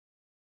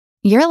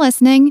You're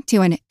listening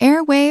to an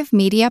Airwave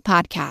Media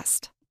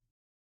Podcast.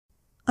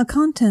 A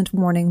content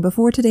warning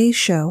before today's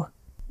show.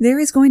 There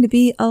is going to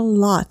be a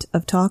lot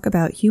of talk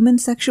about human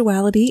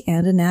sexuality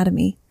and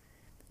anatomy.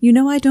 You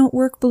know I don't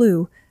work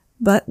blue,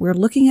 but we're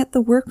looking at the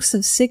works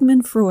of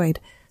Sigmund Freud,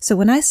 so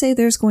when I say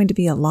there's going to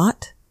be a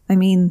lot, I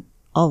mean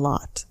a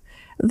lot.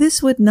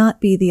 This would not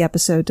be the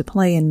episode to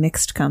play in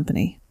mixed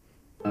company.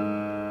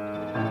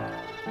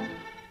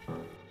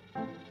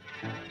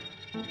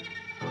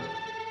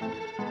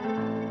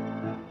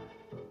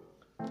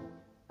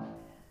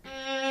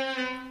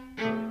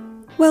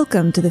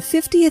 Welcome to the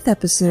 50th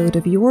episode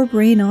of Your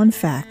Brain on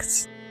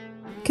Facts.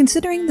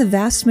 Considering the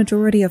vast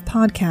majority of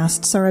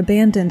podcasts are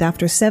abandoned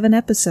after 7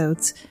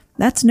 episodes,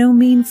 that's no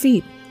mean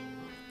feat.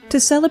 To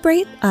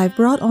celebrate, I've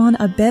brought on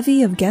a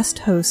bevy of guest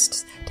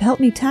hosts to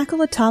help me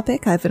tackle a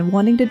topic I've been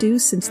wanting to do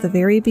since the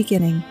very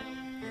beginning: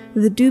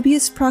 the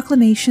dubious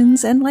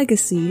proclamations and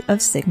legacy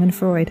of Sigmund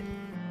Freud.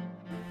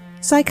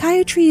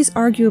 Psychiatry is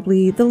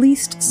arguably the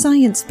least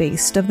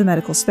science-based of the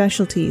medical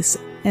specialties,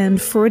 and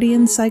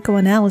Freudian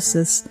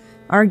psychoanalysis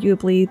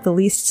arguably the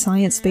least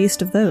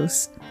science-based of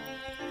those.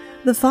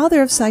 The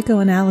father of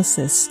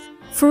psychoanalysis,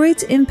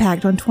 Freud's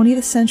impact on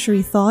 20th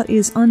century thought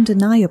is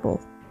undeniable,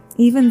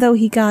 even though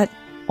he got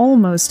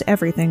almost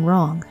everything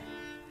wrong.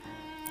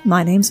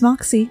 My name's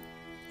Moxie,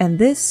 and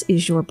this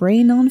is Your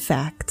Brain on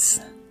Facts.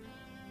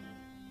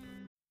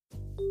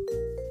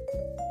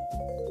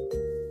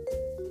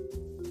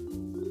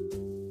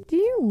 Do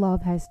you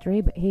love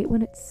history but hate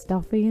when it's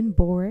stuffy and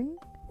boring?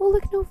 Well,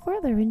 look no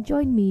further and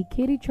join me,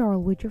 Katie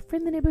Charlwood, your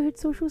friend the neighbourhood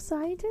social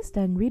scientist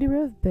and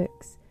reader of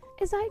books,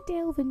 as I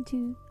delve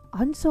into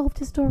unsolved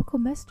historical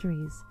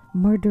mysteries,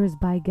 murders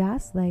by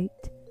gaslight,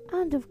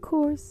 and of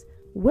course,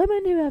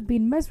 women who have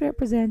been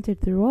misrepresented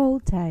through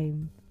all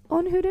time.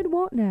 On Who Did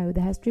What Now,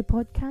 the history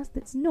podcast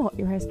that's not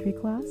your history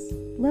class.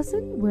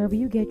 Listen wherever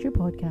you get your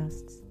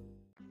podcasts.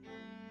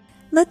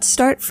 Let's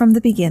start from the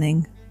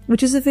beginning,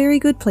 which is a very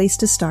good place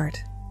to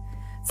start.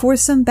 For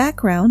some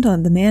background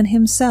on the man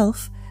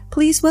himself,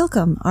 please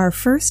welcome our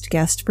first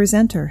guest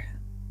presenter.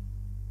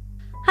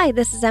 Hi,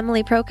 this is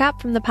Emily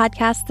Prokop from the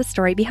podcast The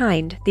Story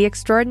Behind, The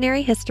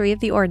Extraordinary History of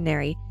the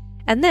Ordinary,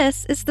 and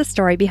this is the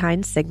story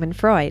behind Sigmund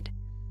Freud.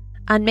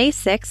 On May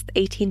 6,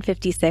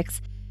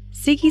 1856,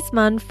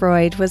 Sigmund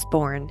Freud was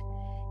born.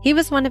 He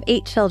was one of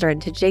 8 children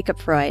to Jacob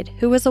Freud,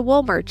 who was a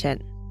wool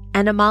merchant,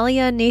 and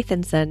Amalia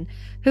Nathanson,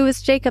 who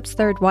was Jacob's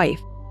 3rd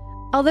wife.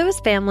 Although his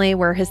family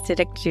were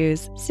Hasidic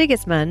Jews,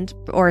 Sigismund,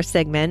 or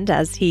Sigmund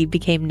as he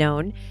became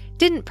known,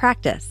 didn't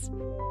practice.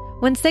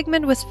 When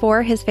Sigmund was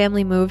 4, his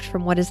family moved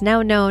from what is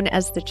now known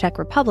as the Czech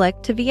Republic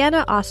to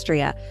Vienna,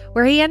 Austria,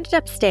 where he ended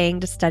up staying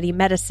to study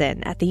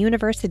medicine at the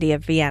University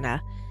of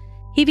Vienna.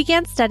 He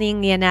began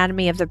studying the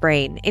anatomy of the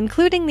brain,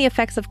 including the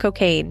effects of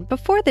cocaine,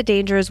 before the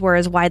dangers were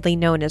as widely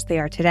known as they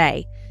are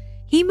today.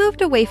 He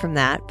moved away from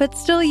that, but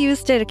still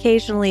used it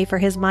occasionally for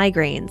his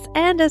migraines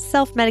and as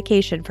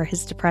self-medication for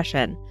his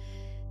depression.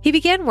 He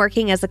began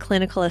working as a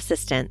clinical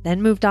assistant,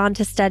 then moved on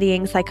to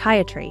studying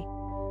psychiatry.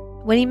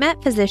 When he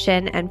met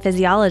physician and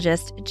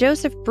physiologist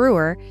Joseph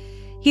Breuer,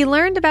 he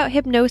learned about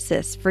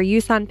hypnosis for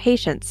use on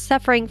patients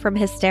suffering from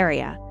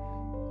hysteria.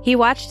 He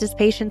watched as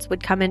patients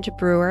would come into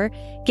Breuer,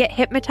 get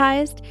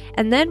hypnotized,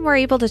 and then were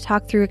able to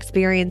talk through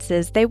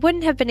experiences they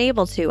wouldn't have been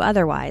able to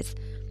otherwise.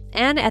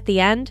 And at the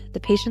end,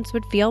 the patients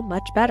would feel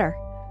much better.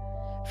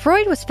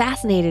 Freud was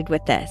fascinated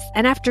with this,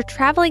 and after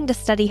traveling to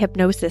study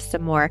hypnosis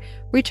some more,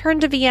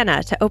 returned to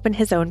Vienna to open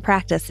his own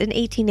practice in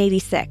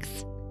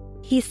 1886.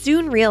 He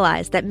soon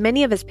realized that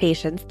many of his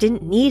patients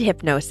didn't need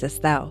hypnosis,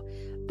 though,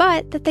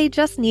 but that they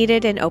just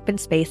needed an open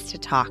space to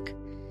talk.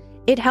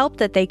 It helped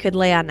that they could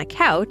lay on a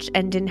couch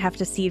and didn't have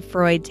to see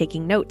Freud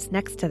taking notes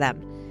next to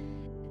them.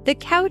 The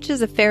couch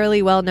is a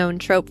fairly well-known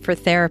trope for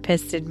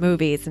therapists in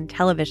movies and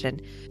television,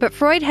 but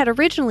Freud had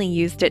originally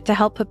used it to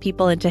help put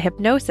people into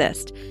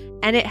hypnosis,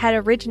 and it had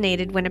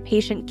originated when a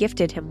patient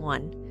gifted him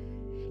one.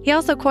 He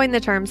also coined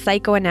the term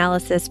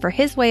psychoanalysis for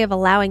his way of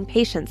allowing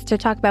patients to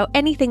talk about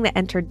anything that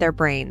entered their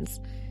brains.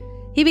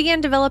 He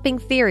began developing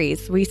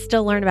theories we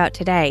still learn about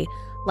today,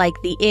 like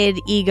the id,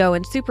 ego,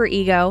 and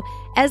superego,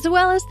 as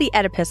well as the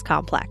Oedipus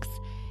complex.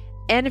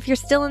 And if you're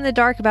still in the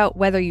dark about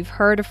whether you've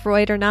heard of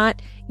Freud or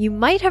not, you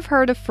might have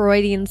heard of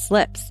Freudian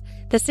slips,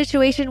 the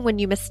situation when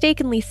you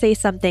mistakenly say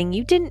something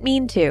you didn't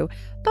mean to,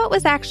 but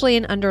was actually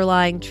an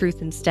underlying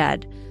truth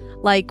instead.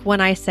 Like when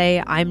I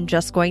say, I'm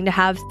just going to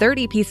have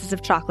 30 pieces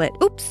of chocolate.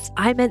 Oops,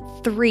 I meant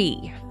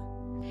 3.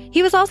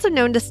 He was also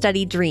known to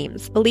study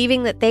dreams,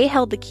 believing that they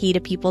held the key to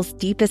people's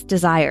deepest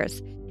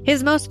desires.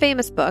 His most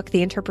famous book,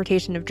 The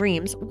Interpretation of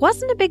Dreams,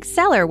 wasn't a big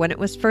seller when it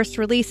was first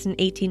released in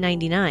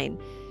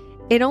 1899.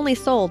 It only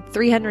sold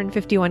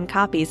 351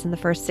 copies in the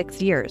first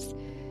 6 years.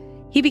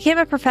 He became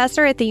a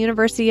professor at the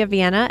University of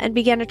Vienna and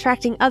began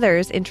attracting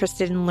others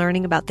interested in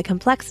learning about the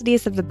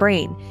complexities of the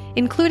brain,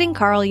 including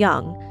Carl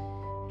Jung.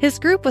 His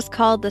group was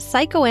called the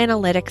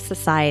Psychoanalytic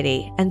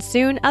Society, and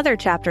soon other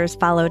chapters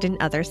followed in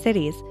other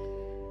cities.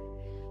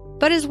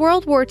 But as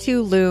World War II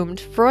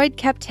loomed, Freud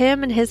kept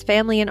him and his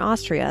family in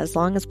Austria as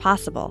long as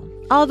possible.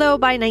 Although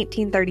by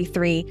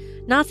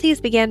 1933,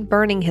 Nazis began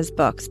burning his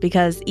books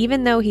because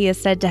even though he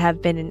is said to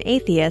have been an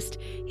atheist,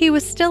 he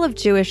was still of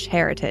Jewish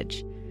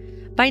heritage.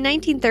 By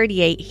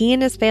 1938, he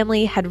and his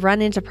family had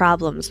run into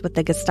problems with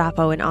the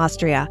Gestapo in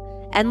Austria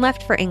and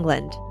left for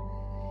England.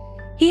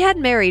 He had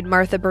married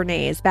Martha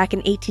Bernays back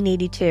in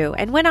 1882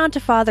 and went on to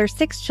father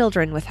 6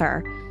 children with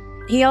her.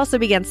 He also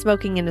began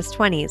smoking in his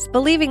 20s,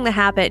 believing the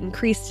habit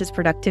increased his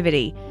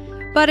productivity,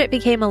 but it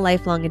became a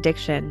lifelong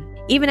addiction,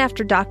 even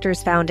after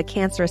doctors found a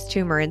cancerous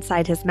tumor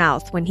inside his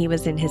mouth when he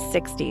was in his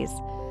 60s.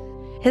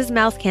 His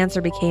mouth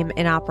cancer became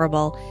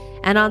inoperable,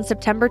 and on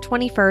September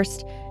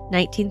 21st,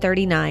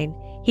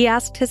 1939, he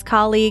asked his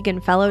colleague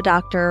and fellow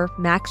doctor,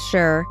 Max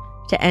Schur,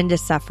 to end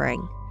his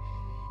suffering.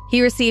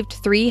 He received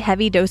 3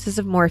 heavy doses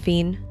of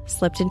morphine,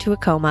 slipped into a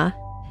coma,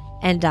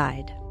 and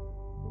died.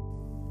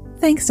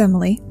 Thanks,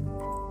 Emily.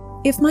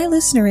 If my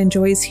listener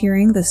enjoys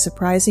hearing the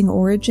surprising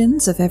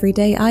origins of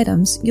everyday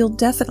items, you'll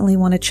definitely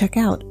want to check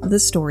out The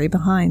Story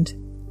Behind.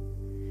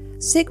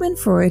 Sigmund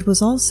Freud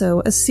was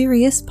also a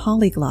serious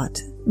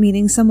polyglot,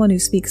 meaning someone who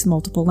speaks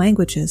multiple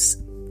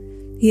languages.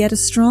 He had a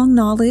strong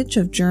knowledge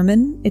of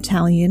German,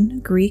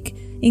 Italian, Greek,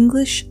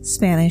 English,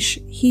 Spanish,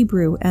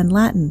 Hebrew, and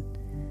Latin,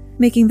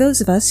 making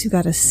those of us who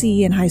got a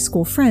C in high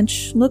school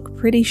French look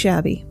pretty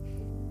shabby.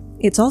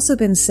 It's also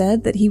been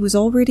said that he was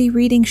already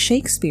reading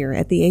Shakespeare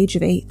at the age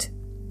of 8.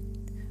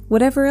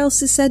 Whatever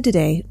else is said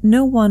today,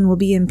 no one will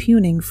be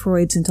impugning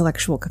Freud's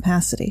intellectual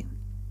capacity.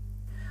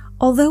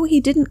 Although he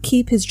didn't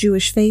keep his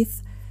Jewish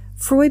faith,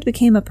 Freud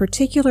became a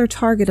particular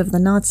target of the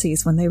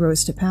Nazis when they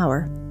rose to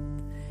power.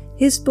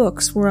 His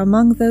books were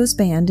among those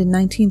banned in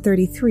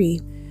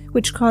 1933,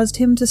 which caused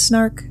him to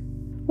snark,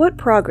 "What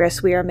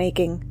progress we are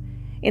making!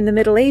 In the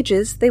Middle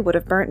Ages, they would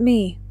have burnt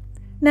me.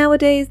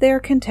 Nowadays, they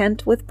are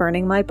content with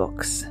burning my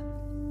books."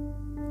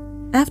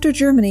 After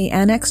Germany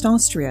annexed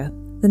Austria,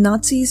 the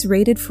Nazis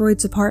raided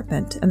Freud's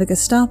apartment and the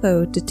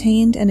Gestapo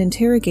detained and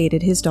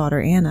interrogated his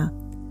daughter Anna.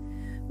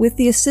 With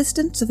the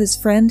assistance of his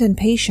friend and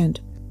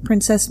patient,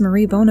 Princess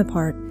Marie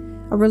Bonaparte,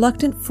 a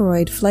reluctant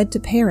Freud fled to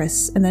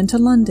Paris and then to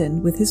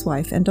London with his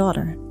wife and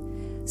daughter.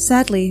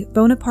 Sadly,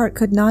 Bonaparte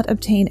could not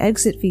obtain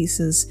exit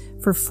visas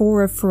for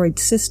 4 of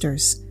Freud's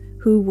sisters,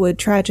 who would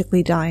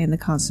tragically die in the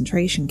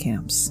concentration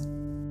camps.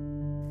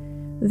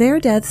 Their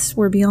deaths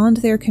were beyond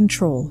their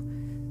control,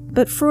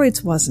 but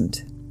Freud's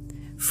wasn't.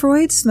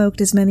 Freud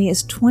smoked as many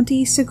as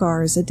 20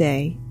 cigars a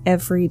day,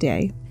 every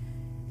day.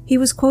 He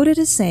was quoted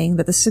as saying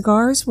that the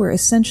cigars were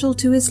essential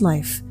to his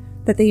life,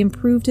 that they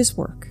improved his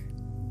work.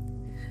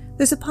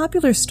 There's a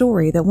popular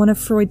story that one of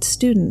Freud's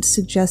students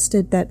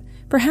suggested that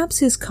perhaps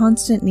his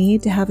constant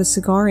need to have a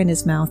cigar in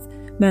his mouth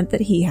meant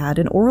that he had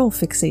an oral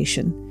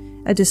fixation,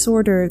 a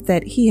disorder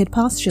that he had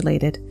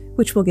postulated,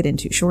 which we'll get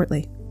into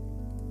shortly.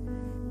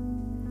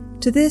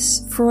 To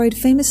this, Freud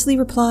famously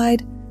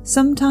replied,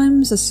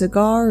 "Sometimes a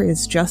cigar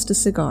is just a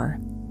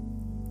cigar."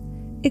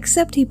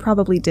 Except he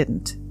probably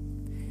didn't.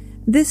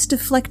 This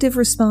deflective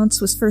response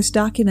was first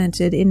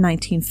documented in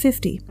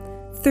 1950,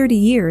 30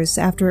 years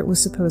after it was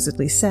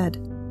supposedly said,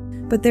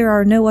 but there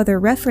are no other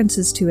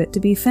references to it to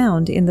be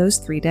found in those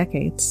 3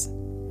 decades.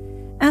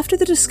 After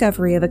the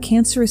discovery of a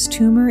cancerous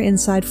tumor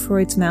inside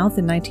Freud's mouth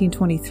in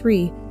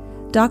 1923,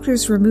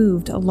 doctors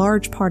removed a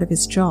large part of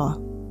his jaw.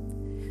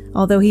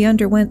 Although he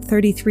underwent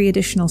 33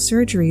 additional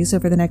surgeries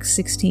over the next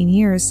 16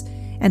 years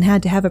and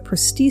had to have a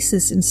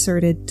prosthesis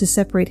inserted to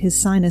separate his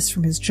sinus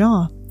from his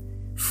jaw,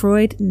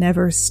 Freud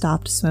never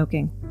stopped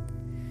smoking.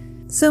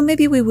 So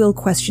maybe we will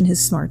question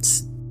his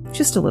smarts,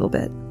 just a little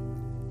bit.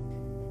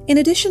 In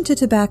addition to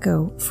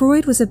tobacco,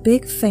 Freud was a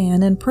big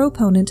fan and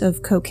proponent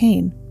of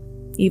cocaine,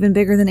 even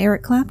bigger than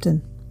Eric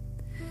Clapton.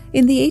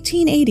 In the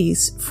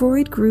 1880s,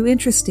 Freud grew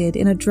interested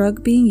in a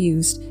drug being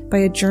used by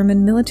a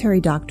German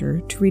military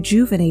doctor to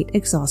rejuvenate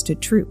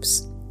exhausted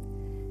troops.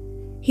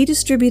 He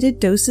distributed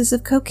doses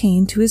of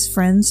cocaine to his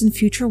friends and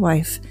future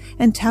wife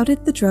and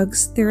touted the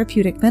drug's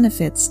therapeutic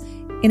benefits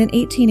in an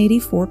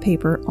 1884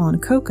 paper on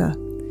coca,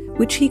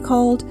 which he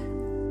called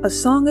 "A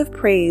Song of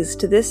Praise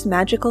to This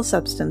Magical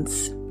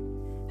Substance."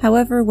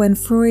 However, when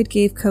Freud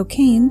gave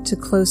cocaine to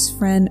close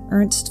friend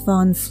Ernst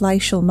von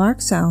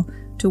Fleischl-Marxau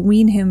to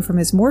wean him from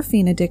his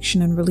morphine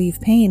addiction and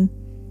relieve pain,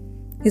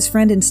 his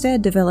friend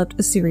instead developed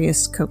a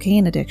serious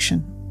cocaine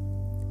addiction.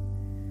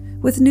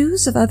 With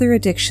news of other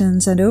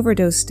addictions and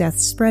overdose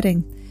deaths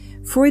spreading,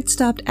 Freud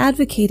stopped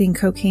advocating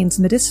cocaine's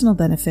medicinal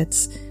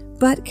benefits,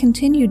 but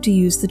continued to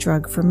use the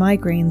drug for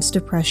migraines,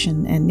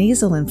 depression, and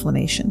nasal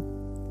inflammation.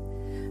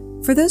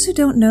 For those who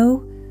don't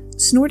know,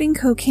 snorting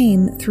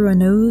cocaine through a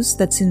nose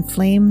that's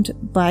inflamed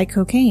by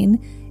cocaine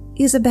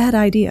is a bad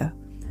idea,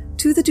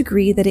 to the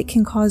degree that it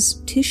can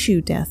cause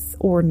tissue death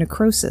or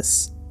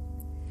necrosis.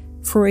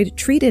 Freud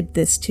treated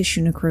this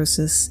tissue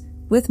necrosis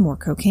with more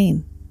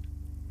cocaine.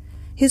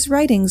 His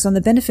writings on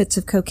the benefits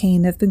of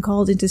cocaine have been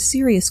called into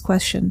serious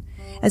question,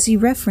 as he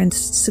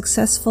referenced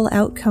successful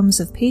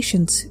outcomes of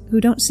patients who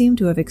don't seem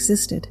to have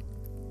existed.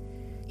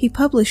 he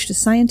published a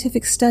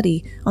scientific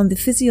study on the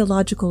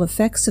physiological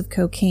effects of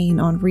cocaine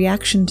on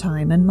reaction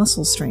time and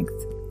muscle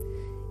strength.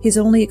 His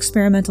only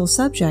experimental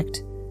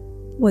subject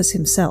was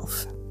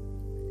himself.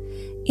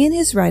 In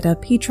his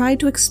write-up, he tried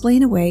to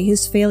explain away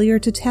his failure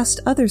to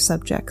test other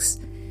subjects,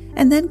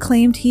 and then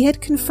claimed he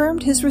had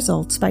confirmed his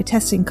results by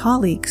testing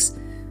colleagues,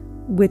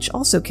 which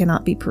also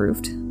cannot be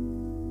proved.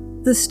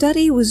 The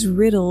study was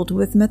riddled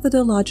with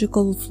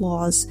methodological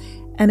flaws,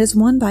 and as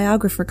one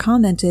biographer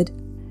commented,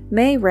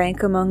 may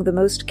rank among the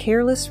most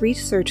careless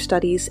research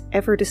studies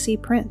ever to see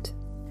print.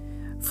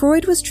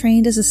 Freud was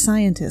trained as a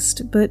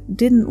scientist, but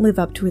didn't live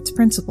up to its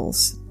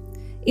principles.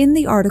 In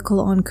the article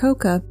on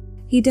coca,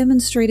 he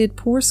demonstrated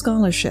poor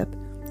scholarship,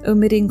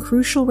 omitting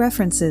crucial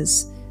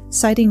references,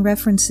 citing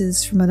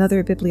references from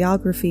another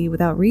bibliography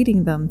without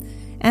reading them,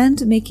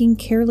 and making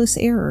careless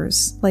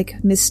errors,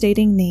 like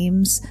misstating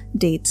names,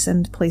 dates,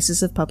 and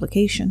places of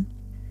publication.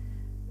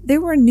 There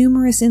were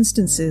numerous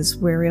instances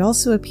where it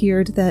also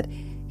appeared that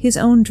his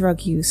own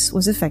drug use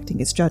was affecting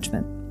his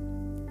judgment.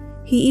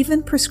 He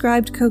even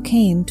prescribed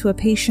cocaine to a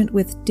patient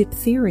with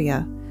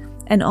diphtheria,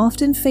 an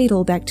often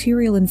fatal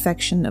bacterial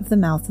infection of the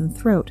mouth and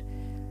throat,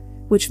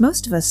 which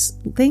most of us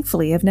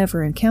thankfully have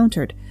never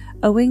encountered,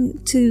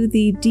 owing to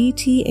the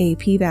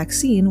DTaP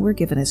vaccine we're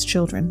given as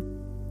children.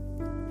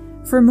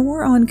 For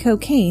more on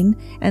cocaine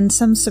and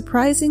some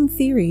surprising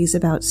theories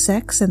about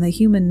sex and the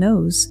human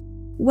nose,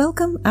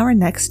 welcome our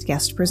next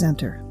guest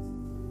presenter.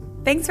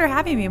 Thanks for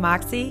having me,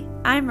 Moxie.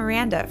 I'm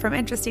Miranda from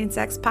Interesting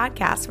Sex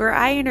Podcast, where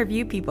I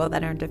interview people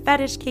that are into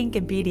fetish, kink,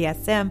 and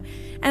BDSM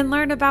and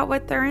learn about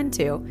what they're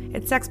into.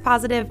 It's sex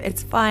positive,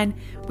 it's fun.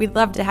 We'd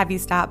love to have you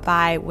stop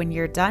by when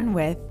you're done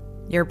with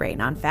your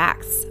brain on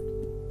facts.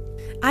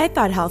 I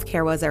thought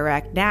healthcare was a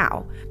wreck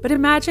now, but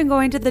imagine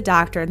going to the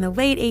doctor in the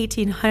late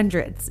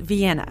 1800s,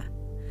 Vienna.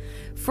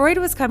 Freud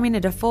was coming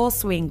into full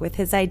swing with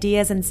his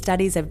ideas and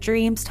studies of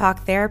dreams,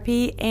 talk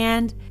therapy,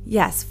 and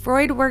yes,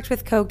 Freud worked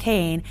with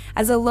cocaine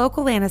as a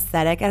local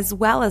anesthetic as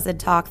well as in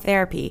talk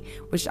therapy,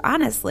 which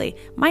honestly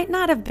might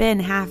not have been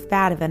half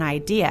bad of an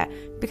idea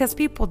because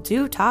people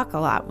do talk a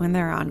lot when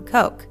they're on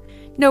coke.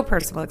 No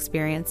personal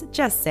experience,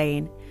 just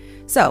saying.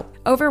 So,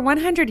 over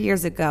 100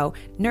 years ago,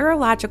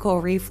 neurological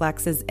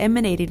reflexes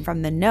emanating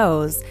from the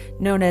nose,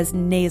 known as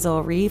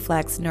nasal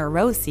reflex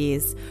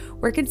neuroses,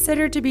 were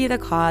considered to be the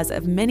cause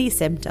of many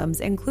symptoms,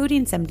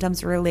 including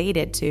symptoms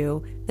related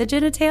to the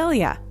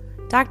genitalia.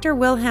 Dr.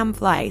 Wilhelm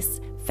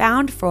Fleiss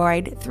found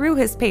Freud through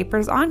his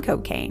papers on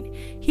cocaine.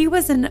 He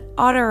was an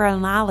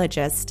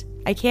otolaryngologist.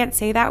 I can't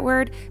say that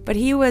word, but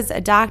he was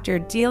a doctor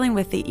dealing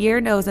with the ear,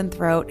 nose, and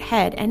throat,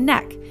 head, and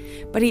neck.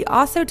 But he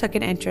also took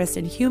an interest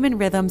in human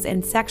rhythms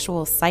and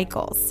sexual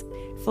cycles.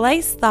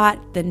 Fleiss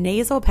thought the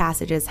nasal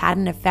passages had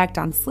an effect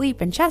on sleep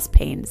and chest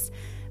pains.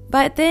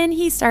 But then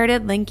he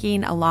started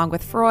linking, along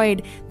with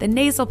Freud, the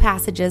nasal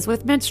passages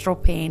with menstrual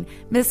pain,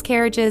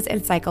 miscarriages,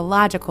 and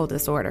psychological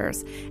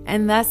disorders,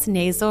 and thus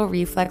nasal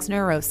reflex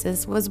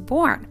neurosis was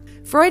born.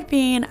 Freud,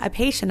 being a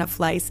patient of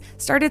Fleiss,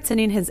 started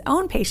sending his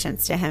own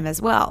patients to him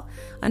as well,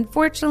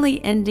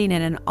 unfortunately ending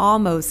in an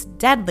almost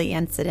deadly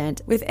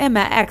incident with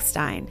Emma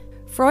Eckstein.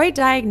 Freud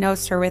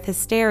diagnosed her with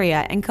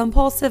hysteria and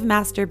compulsive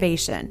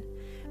masturbation.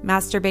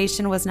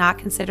 Masturbation was not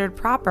considered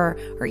proper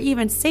or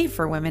even safe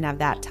for women of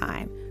that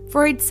time.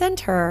 Freud sent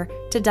her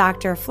to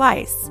Dr.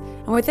 Fleiss,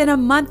 and within a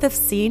month of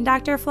seeing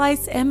Dr.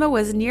 Fleiss, Emma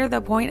was near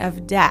the point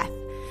of death.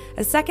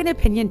 A second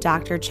opinion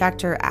doctor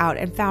checked her out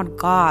and found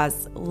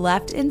gauze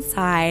left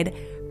inside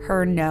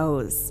her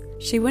nose.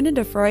 She went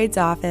into Freud's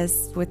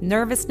office with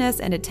nervousness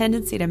and a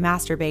tendency to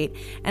masturbate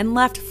and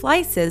left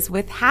Fleiss's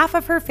with half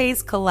of her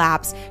face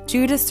collapsed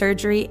due to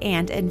surgery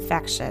and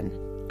infection.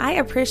 I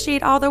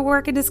appreciate all the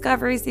work and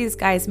discoveries these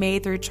guys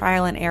made through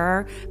trial and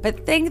error,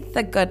 but thank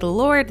the good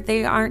Lord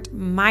they aren't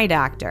my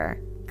doctor,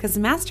 because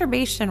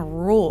masturbation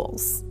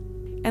rules.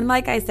 And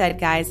like I said,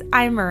 guys,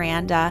 I'm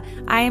Miranda.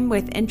 I'm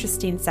with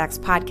Interesting Sex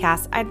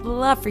Podcast. I'd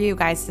love for you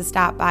guys to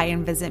stop by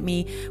and visit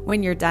me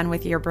when you're done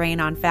with your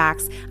brain on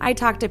facts. I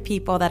talk to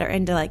people that are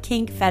into like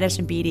kink, fetish,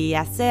 and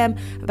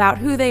BDSM about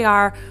who they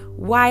are,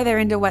 why they're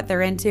into what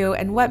they're into,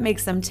 and what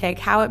makes them tick,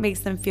 how it makes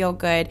them feel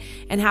good,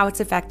 and how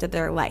it's affected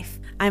their life.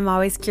 I'm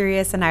always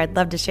curious, and I'd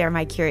love to share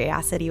my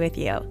curiosity with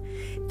you.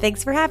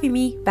 Thanks for having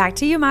me. Back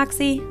to you,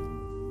 Moxie.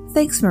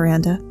 Thanks,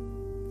 Miranda.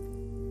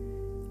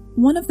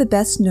 One of the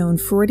best-known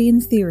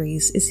Freudian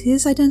theories is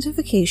his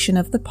identification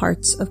of the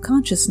parts of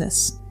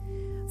consciousness.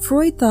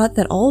 Freud thought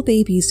that all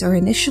babies are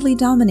initially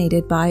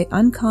dominated by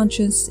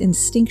unconscious,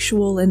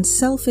 instinctual, and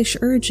selfish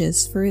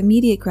urges for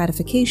immediate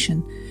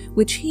gratification,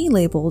 which he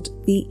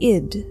labeled the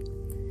id.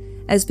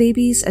 As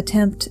babies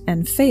attempt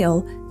and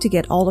fail to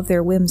get all of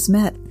their whims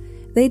met,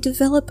 they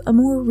develop a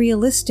more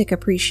realistic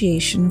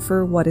appreciation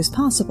for what is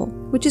possible,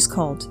 which is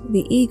called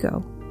the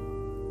ego.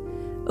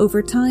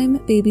 Over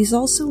time, babies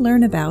also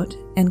learn about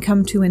and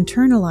come to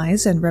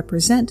internalize and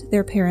represent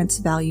their parents'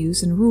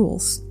 values and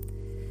rules.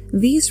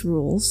 These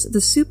rules, the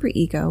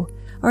superego,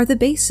 are the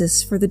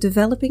basis for the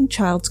developing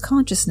child's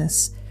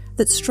consciousness,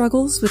 that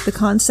struggles with the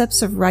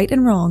concepts of right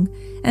and wrong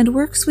and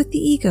works with the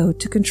ego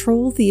to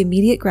control the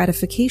immediate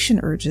gratification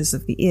urges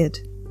of the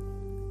id.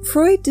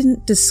 Freud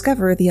didn't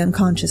discover the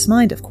unconscious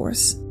mind, of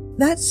course.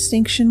 That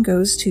distinction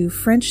goes to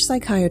French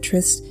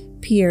psychiatrist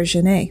Pierre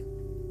Janet.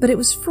 But it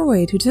was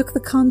Freud who took the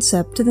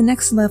concept to the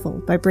next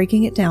level by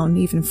breaking it down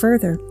even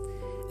further,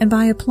 and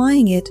by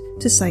applying it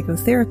to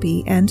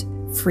psychotherapy and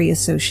free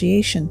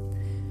association,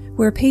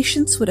 where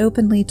patients would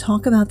openly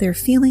talk about their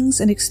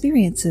feelings and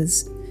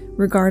experiences,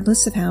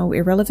 regardless of how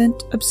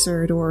irrelevant,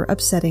 absurd, or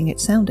upsetting it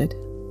sounded.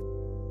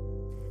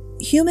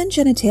 Human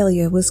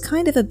genitalia was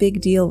kind of a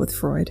big deal with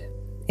Freud.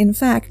 In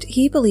fact,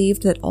 he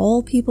believed that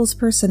all people's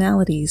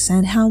personalities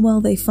and how well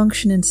they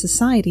function in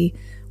society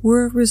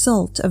were a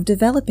result of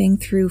developing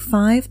through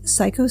 5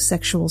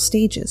 psychosexual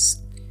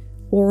stages: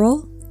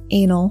 oral,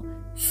 anal,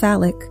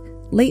 phallic,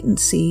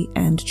 latency,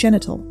 and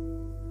genital.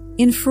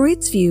 In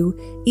Freud's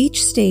view,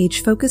 each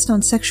stage focused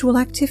on sexual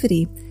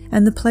activity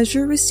and the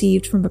pleasure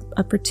received from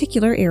a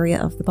particular area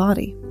of the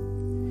body.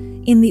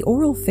 In the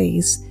oral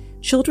phase,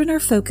 children are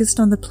focused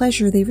on the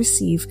pleasure they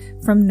receive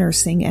from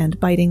nursing and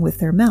biting with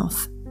their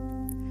mouth.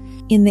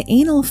 In the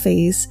anal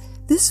phase,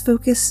 this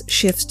focus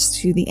shifts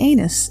to the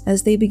anus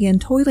as they begin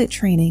toilet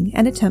training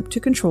and attempt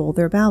to control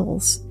their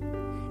bowels.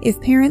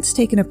 If parents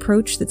take an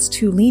approach that's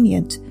too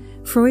lenient,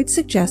 Freud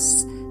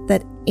suggests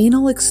that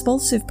anal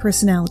expulsive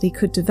personality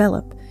could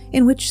develop,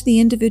 in which the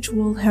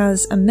individual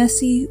has a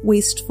messy,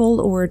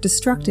 wasteful, or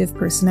destructive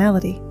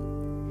personality.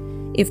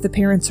 If the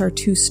parents are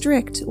too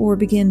strict or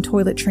begin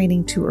toilet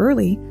training too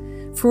early,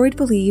 Freud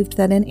believed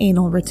that an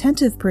anal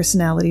retentive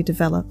personality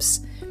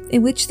develops,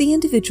 in which the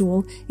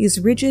individual is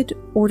rigid,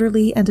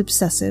 orderly, and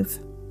obsessive.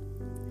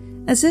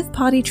 As if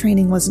potty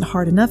training wasn't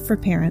hard enough for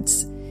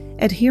parents,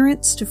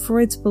 adherents to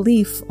Freud's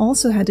belief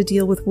also had to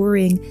deal with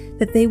worrying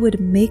that they would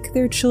make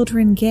their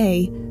children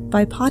gay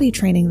by potty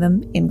training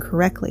them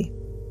incorrectly.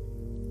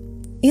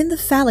 In the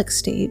phallic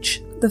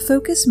stage, the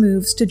focus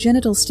moves to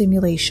genital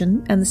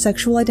stimulation and the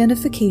sexual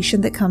identification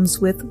that comes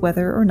with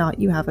whether or not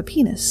you have a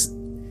penis.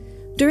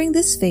 During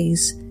this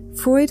phase,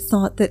 Freud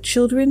thought that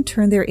children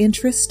turn their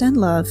interest and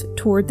love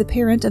toward the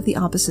parent of the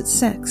opposite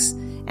sex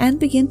and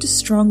begin to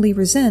strongly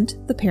resent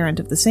the parent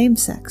of the same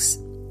sex.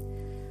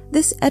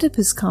 This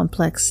Oedipus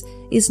complex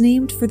is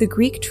named for the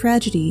Greek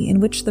tragedy in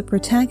which the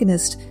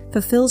protagonist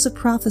fulfills a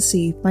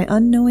prophecy by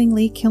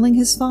unknowingly killing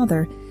his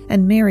father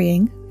and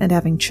marrying and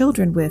having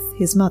children with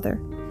his mother.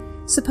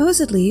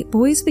 Supposedly,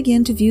 boys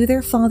begin to view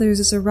their fathers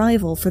as a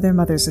rival for their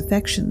mother's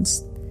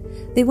affections.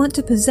 They want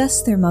to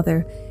possess their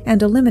mother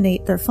and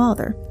eliminate their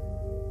father.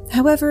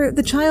 However,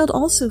 the child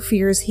also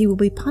fears he will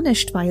be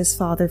punished by his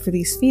father for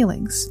these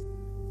feelings,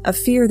 a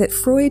fear that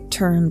Freud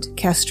termed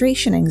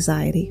castration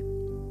anxiety.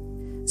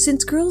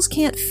 Since girls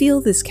can't feel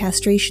this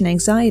castration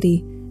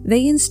anxiety,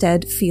 they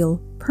instead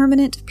feel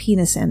permanent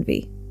penis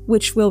envy,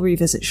 which we'll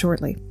revisit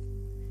shortly.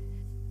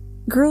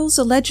 Girls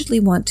allegedly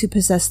want to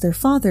possess their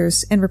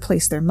fathers and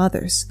replace their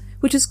mothers,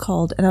 which is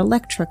called an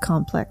Electra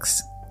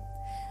complex.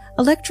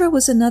 Electra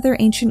was another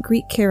ancient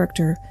Greek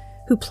character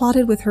who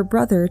plotted with her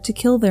brother to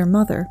kill their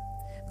mother,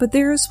 but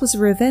theirs was a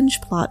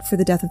revenge plot for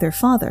the death of their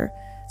father,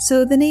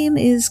 so the name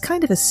is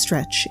kind of a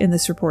stretch in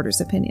this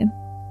reporter's opinion.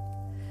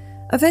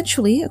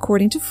 Eventually,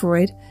 according to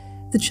Freud,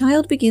 the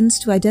child begins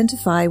to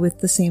identify with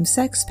the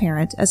same-sex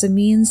parent as a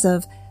means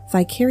of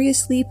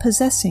vicariously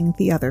possessing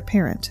the other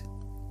parent.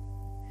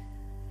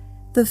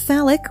 The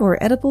phallic or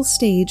Oedipal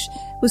stage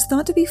was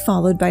thought to be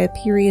followed by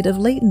a period of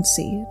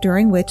latency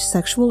during which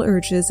sexual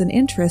urges and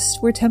interests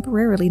were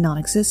temporarily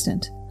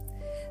non-existent.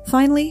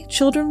 Finally,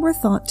 children were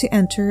thought to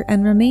enter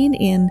and remain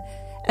in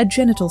a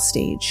genital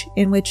stage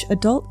in which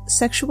adult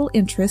sexual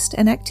interest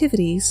and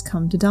activities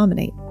come to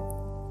dominate.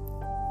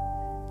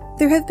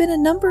 There have been a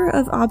number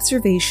of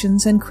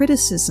observations and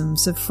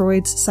criticisms of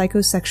Freud's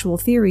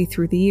psychosexual theory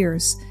through the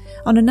years,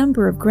 on a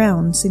number of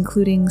grounds,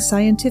 including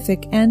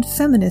scientific and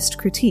feminist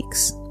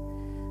critiques.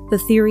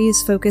 The theory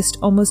is focused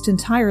almost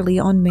entirely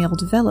on male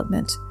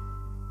development.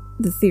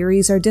 The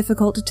theories are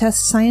difficult to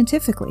test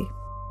scientifically.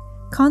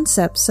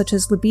 Concepts such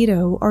as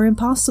libido are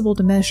impossible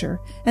to measure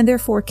and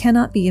therefore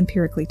cannot be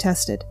empirically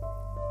tested.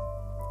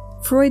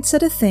 Freud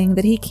said a thing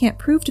that he can't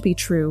prove to be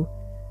true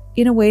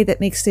in a way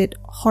that makes it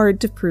hard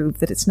to prove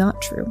that it's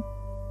not true.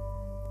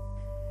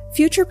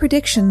 Future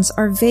predictions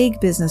are vague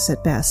business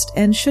at best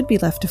and should be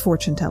left to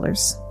fortune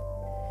tellers.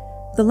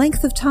 The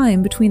length of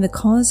time between the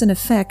cause and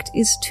effect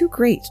is too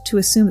great to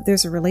assume that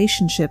there's a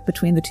relationship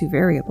between the two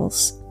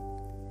variables.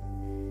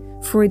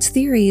 Freud's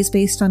theory is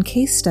based on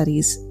case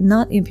studies,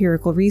 not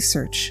empirical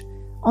research,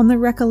 on the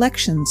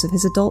recollections of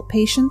his adult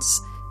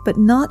patients, but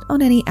not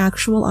on any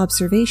actual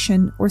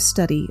observation or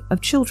study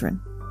of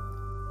children.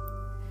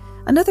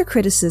 Another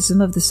criticism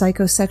of the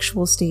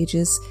psychosexual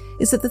stages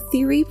is that the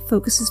theory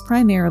focuses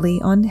primarily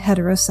on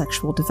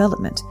heterosexual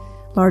development,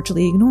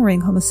 largely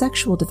ignoring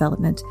homosexual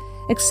development,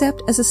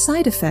 except as a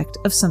side effect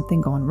of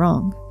something gone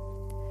wrong.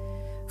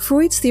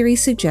 Freud's theory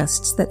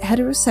suggests that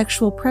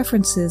heterosexual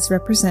preferences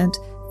represent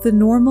the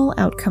normal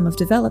outcome of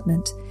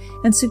development,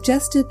 and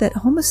suggested that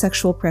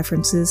homosexual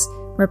preferences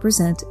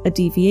represent a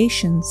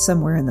deviation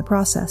somewhere in the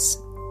process.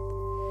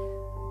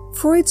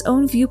 Freud's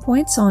own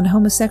viewpoints on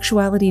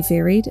homosexuality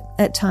varied,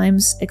 at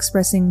times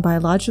expressing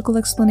biological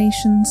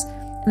explanations,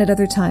 and at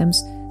other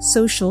times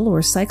social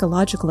or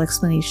psychological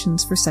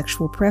explanations for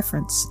sexual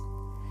preference.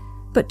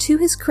 But to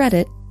his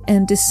credit,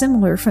 and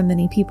dissimilar from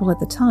many people at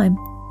the time,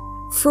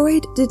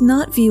 Freud did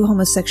not view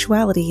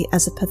homosexuality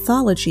as a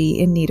pathology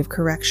in need of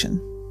correction.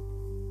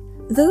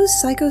 Those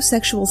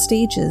psychosexual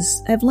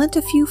stages have lent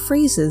a few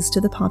phrases to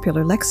the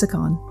popular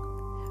lexicon.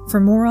 For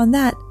more on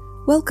that,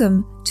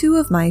 welcome two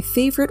of my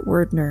favorite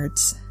word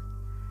nerds.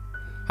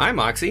 Hi,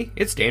 Moxie.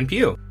 It's Dan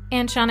Pugh.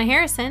 And Shauna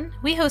Harrison.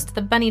 We host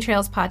the Bunny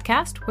Trails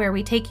podcast, where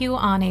we take you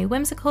on a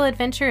whimsical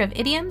adventure of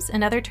idioms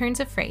and other turns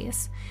of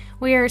phrase.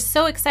 We are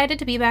so excited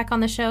to be back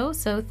on the show,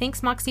 so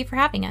thanks, Moxie, for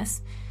having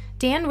us.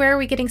 Dan, where are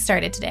we getting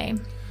started today?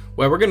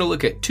 Well, we're going to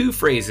look at two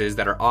phrases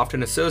that are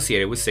often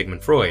associated with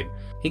Sigmund Freud.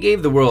 He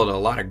gave the world a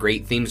lot of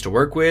great themes to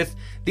work with.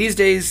 These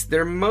days,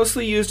 they're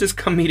mostly used as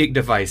comedic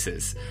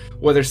devices.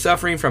 Whether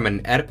suffering from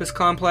an Oedipus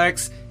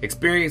complex,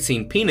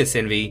 experiencing penis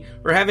envy,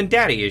 or having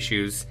daddy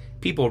issues,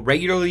 people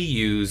regularly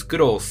use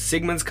good old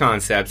Sigmund's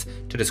concepts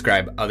to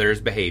describe others'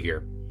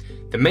 behavior.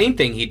 The main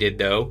thing he did,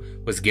 though,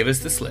 was give us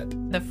the slip.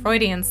 The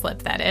Freudian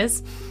slip, that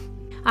is.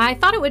 I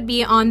thought it would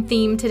be on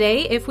theme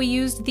today if we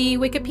used the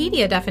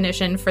Wikipedia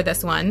definition for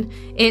this one.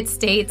 It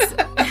states,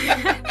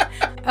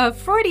 a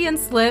Freudian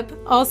slip,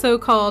 also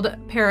called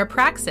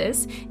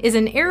parapraxis, is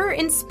an error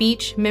in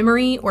speech,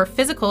 memory, or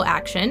physical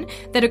action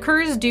that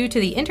occurs due to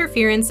the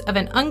interference of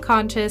an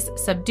unconscious,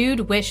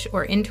 subdued wish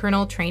or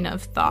internal train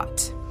of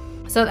thought.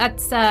 So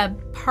that's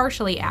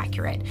partially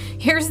accurate.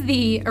 Here's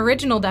the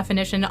original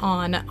definition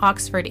on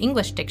Oxford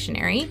English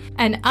Dictionary: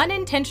 an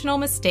unintentional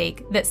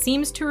mistake that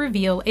seems to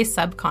reveal a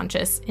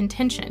subconscious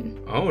intention.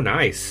 Oh,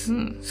 nice.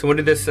 So when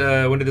did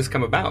this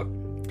come about?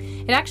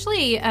 It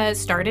actually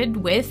started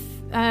with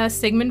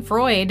Sigmund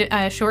Freud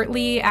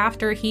shortly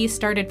after he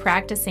started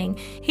practicing.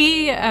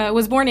 He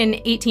was born in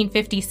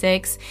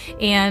 1856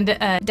 and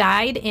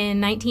died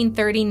in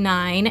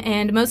 1939,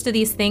 and most of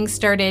these things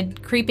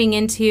started creeping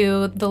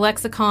into the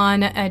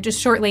lexicon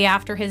just shortly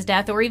after his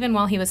death, or even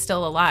while he was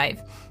still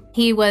alive.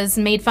 He was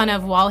made fun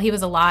of while he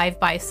was alive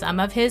by some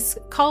of his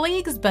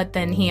colleagues, but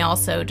then he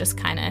also just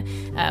kind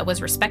of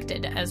was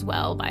respected as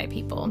well by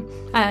people.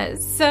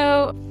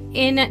 So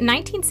in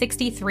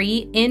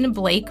 1963, In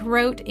Blake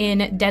wrote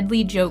in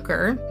Deadly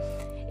Joker,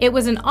 "It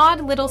was an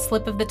odd little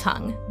slip of the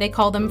tongue. They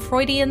call them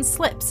Freudian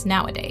slips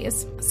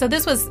nowadays." So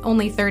this was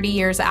only 30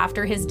 years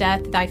after his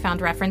death that I found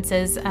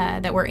references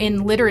that were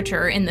in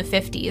literature in the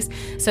 50s.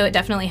 So it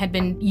definitely had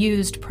been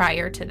used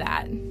prior to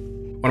that.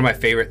 One of my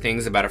favorite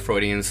things about a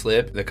Freudian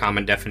slip, the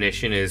common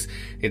definition is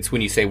it's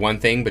when you say one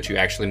thing, but you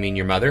actually mean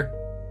your mother.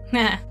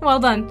 Well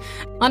done.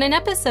 On an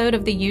episode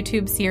of the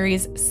YouTube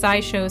series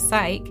SciShow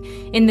Psych,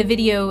 in the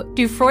video,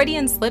 Do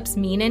Freudian Slips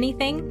Mean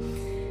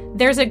Anything?,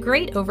 there's a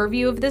great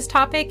overview of this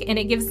topic, and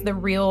it gives the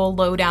real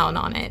lowdown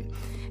on it.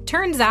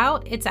 Turns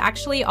out it's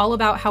actually all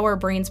about how our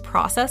brains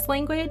process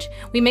language.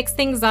 We mix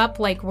things up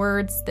like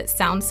words that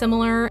sound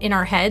similar in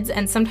our heads,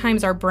 and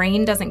sometimes our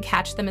brain doesn't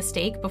catch the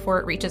mistake before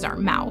it reaches our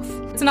mouth.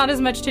 It's not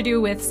as much to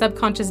do with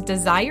subconscious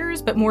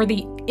desires, but more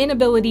the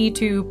inability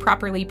to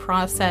properly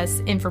process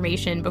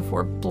information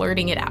before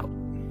blurting it out.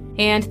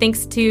 And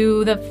thanks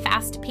to the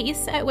fast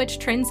pace at which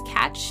trends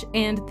catch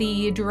and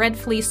the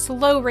dreadfully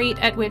slow rate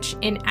at which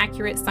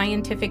inaccurate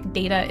scientific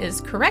data is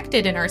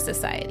corrected in our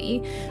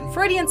society,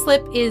 Freudian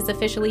slip is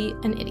officially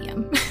an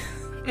idiom.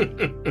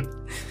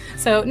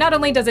 So not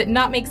only does it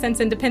not make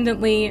sense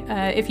independently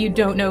if you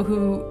don't know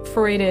who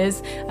Freud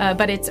is,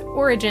 but its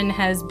origin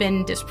has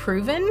been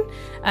disproven.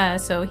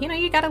 So,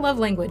 you gotta love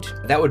language.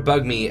 That would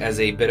bug me as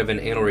a bit of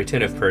an anal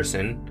retentive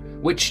person,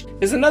 which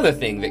is another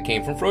thing that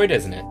came from Freud,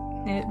 isn't it?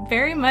 It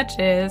very much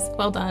is.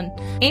 Well done.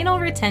 Anal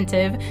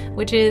retentive,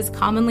 which is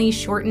commonly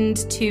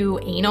shortened to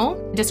anal,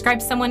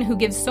 describes someone who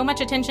gives so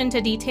much attention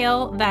to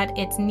detail that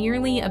it's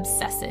nearly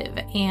obsessive,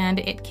 and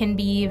it can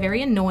be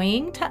very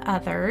annoying to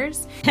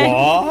others.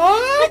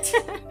 What?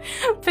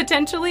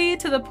 Potentially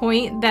to the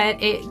point that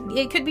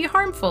it could be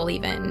harmful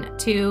even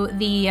to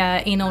the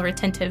anal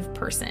retentive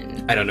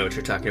person. I don't know what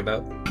you're talking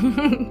about.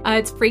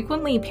 It's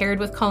frequently paired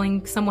with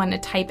calling someone a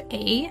type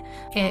A.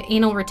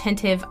 Anal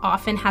retentive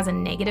often has a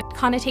negative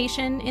connotation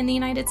in the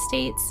United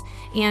States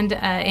and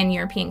in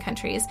European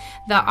countries.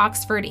 The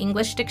Oxford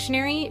English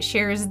Dictionary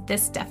shares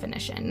this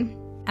definition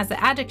as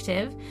the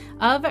adjective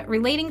of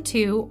relating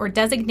to or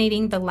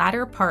designating the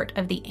latter part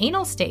of the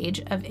anal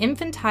stage of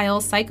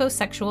infantile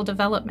psychosexual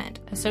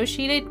development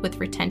associated with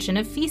retention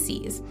of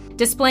feces,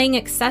 displaying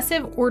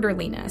excessive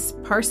orderliness,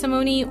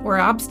 parsimony, or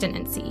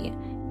obstinacy,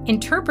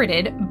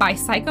 interpreted by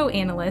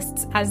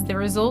psychoanalysts as the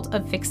result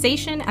of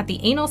fixation at the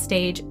anal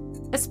stage,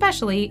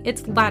 especially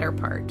its latter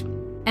part.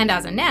 And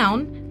as a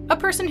noun, a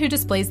person who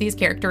displays these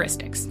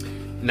characteristics.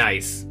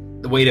 Nice.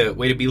 The way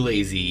to be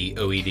lazy,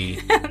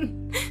 OED.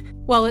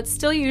 While it's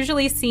still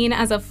usually seen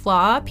as a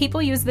flaw,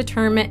 people use the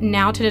term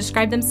now to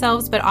describe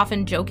themselves, but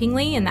often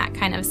jokingly in that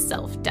kind of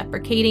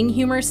self-deprecating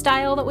humor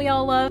style that we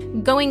all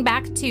love. Going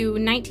back to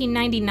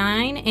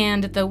 1999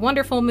 and the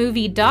wonderful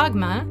movie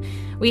Dogma,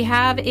 we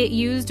have it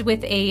used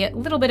with a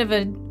little bit of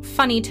a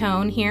funny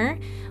tone here.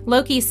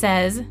 Loki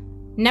says,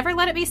 "Never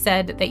let it be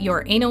said that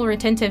your anal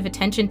retentive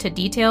attention to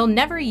detail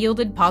never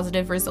yielded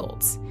positive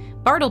results."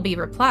 Bartleby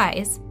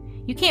replies,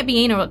 "You can't be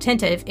anal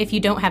retentive if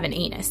you don't have an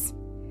anus."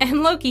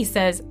 And Loki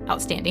says,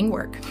 "Outstanding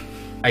work."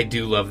 I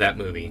do love that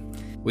movie.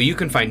 Well, you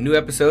can find new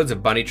episodes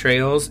of Bunny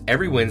Trails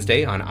every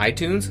Wednesday on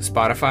iTunes,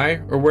 Spotify,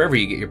 or wherever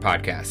you get your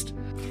podcast.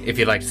 If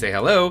you'd like to say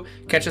hello,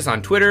 catch us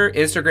on Twitter,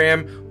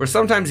 Instagram, or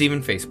sometimes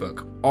even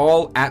Facebook,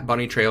 all at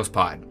Bunny Trails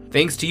Pod.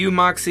 Thanks to you,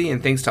 Moxie,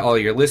 and thanks to all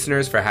your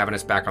listeners for having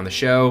us back on the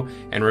show.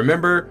 And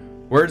remember,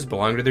 words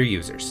belong to their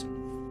users.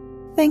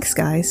 Thanks,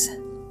 guys.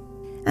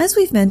 As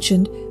we've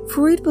mentioned,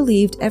 Freud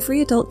believed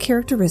every adult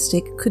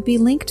characteristic could be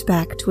linked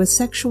back to a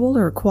sexual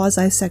or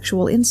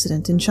quasi-sexual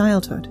incident in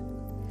childhood.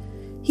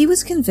 He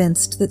was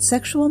convinced that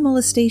sexual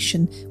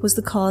molestation was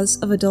the cause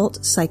of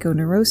adult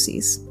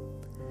psychoneuroses.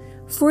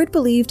 Freud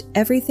believed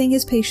everything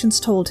his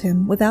patients told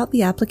him without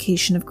the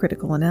application of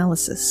critical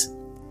analysis.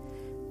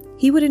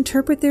 He would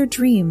interpret their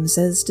dreams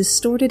as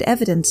distorted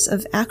evidence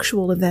of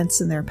actual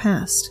events in their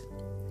past.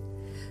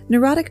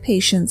 Neurotic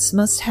patients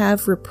must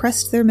have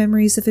repressed their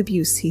memories of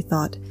abuse, he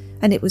thought,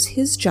 and it was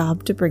his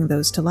job to bring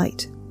those to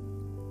light.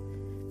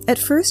 At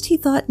first he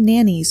thought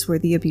nannies were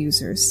the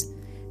abusers.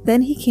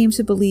 Then he came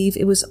to believe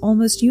it was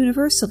almost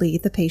universally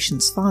the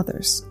patient's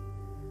fathers.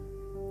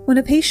 When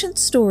a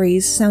patient's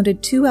stories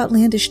sounded too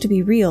outlandish to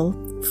be real,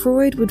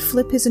 Freud would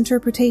flip his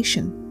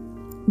interpretation.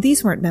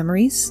 These weren't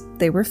memories,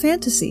 they were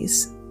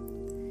fantasies.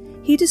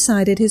 He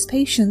decided his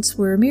patients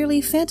were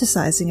merely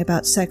fantasizing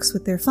about sex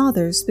with their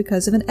fathers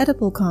because of an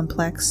Oedipal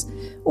complex,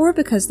 or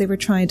because they were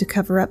trying to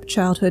cover up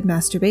childhood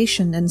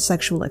masturbation and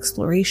sexual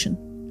exploration.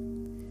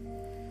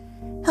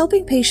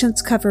 Helping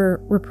patients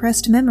cover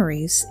repressed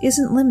memories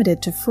isn't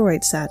limited to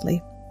Freud,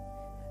 sadly.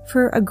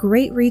 For a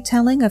great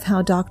retelling of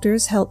how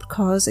doctors helped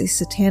cause a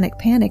satanic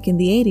panic in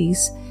the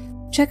 80s,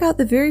 check out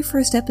the very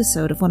first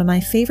episode of one of my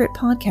favorite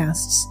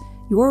podcasts,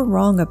 You're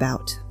Wrong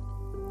About.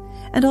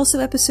 And also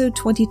episode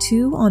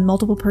 22 on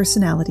multiple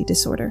personality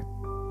disorder.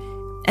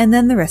 And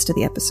then the rest of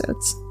the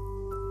episodes.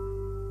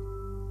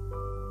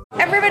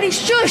 Everybody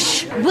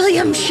shush!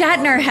 William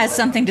Shatner has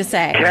something to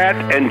say.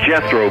 Cat and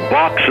Jethro,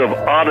 box of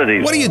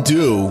oddities. What do you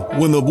do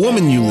when the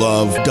woman you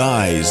love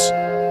dies?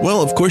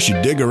 Well, of course you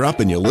dig her up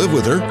and you live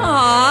with her.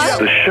 Aww.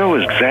 The show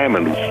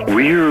examines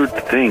weird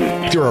things.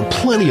 There are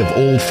plenty of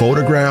old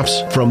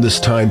photographs from this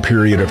time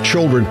period of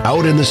children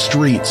out in the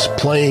streets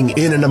playing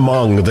in and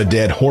among the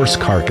dead horse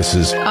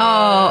carcasses.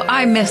 Oh,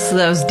 I miss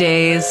those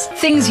days.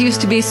 Things used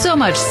to be so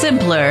much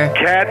simpler.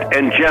 Cat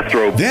and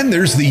Jethro. Then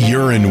there's the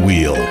urine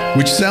wheel,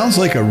 which sounds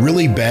like a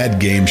really bad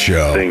game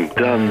show. They've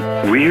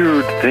done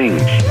weird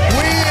things.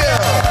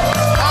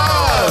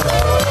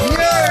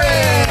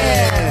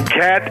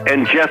 Cat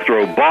and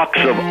Jethro, box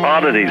of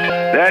oddities.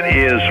 That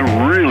is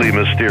really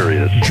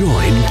mysterious.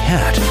 Join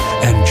Cat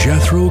and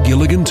Jethro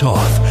Gilligan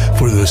Toth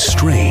for the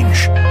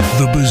strange,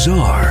 the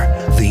bizarre,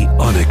 the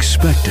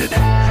unexpected,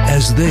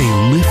 as they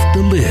lift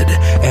the lid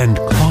and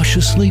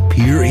cautiously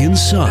peer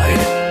inside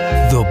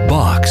the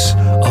Box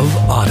of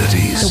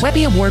Oddities. The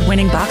Webby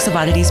Award-winning Box of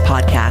Oddities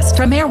podcast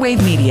from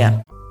Airwave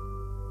Media.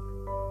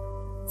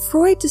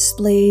 Freud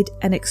displayed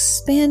an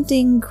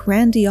expanding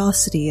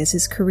grandiosity as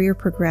his career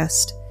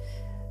progressed,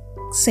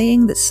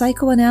 saying that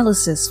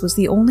psychoanalysis was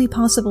the only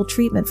possible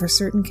treatment for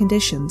certain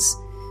conditions,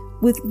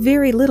 with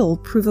very little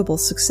provable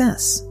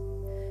success.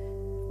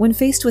 When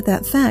faced with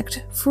that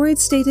fact, Freud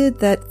stated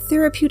that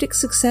therapeutic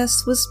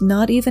success was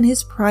not even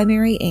his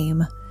primary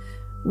aim.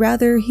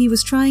 Rather, he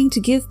was trying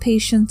to give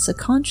patients a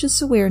conscious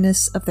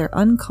awareness of their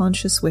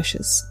unconscious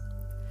wishes.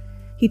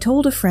 He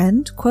told a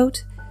friend,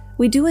 quote,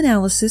 "We do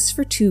analysis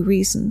for two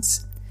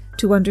reasons: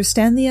 to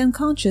understand the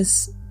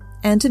unconscious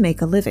and to make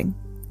a living.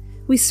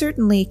 We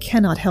certainly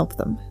cannot help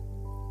them."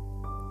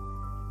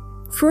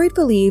 Freud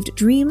believed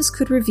dreams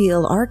could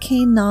reveal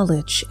arcane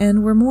knowledge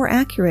and were more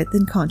accurate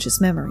than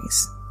conscious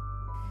memories.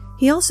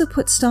 He also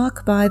put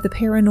stock by the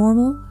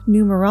paranormal,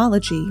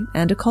 numerology,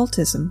 and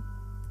occultism.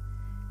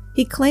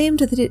 He claimed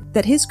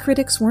that his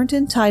critics weren't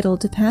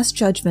entitled to pass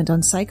judgment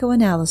on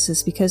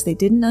psychoanalysis because they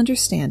didn't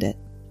understand it.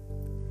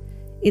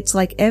 It's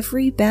like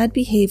every bad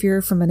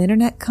behavior from an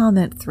internet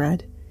comment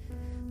thread,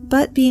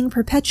 but being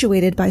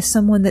perpetuated by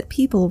someone that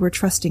people were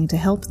trusting to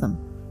help them.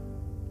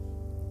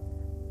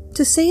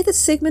 To say that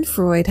Sigmund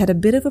Freud had a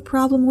bit of a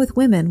problem with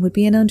women would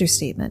be an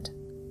understatement.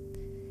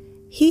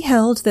 He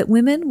held that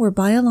women were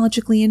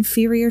biologically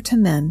inferior to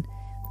men,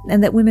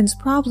 and that women's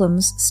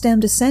problems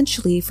stemmed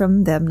essentially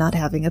from them not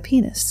having a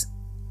penis.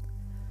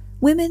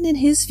 Women, in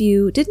his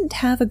view, didn't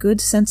have a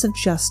good sense of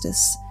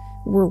justice,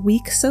 were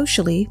weak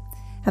socially,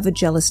 have a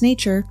jealous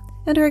nature,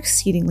 and are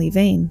exceedingly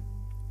vain.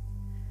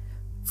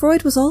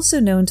 Freud was also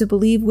known to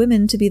believe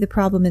women to be the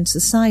problem in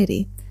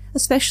society,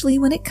 especially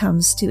when it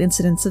comes to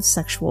incidents of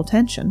sexual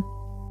tension.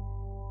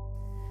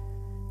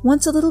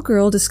 Once a little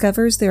girl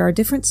discovers there are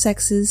different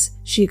sexes,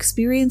 she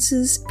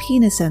experiences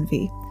penis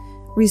envy,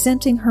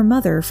 resenting her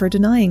mother for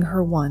denying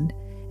her one,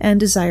 and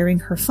desiring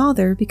her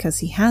father because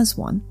he has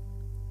one.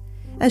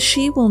 As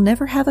she will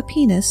never have a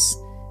penis,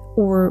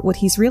 or what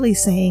he's really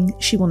saying,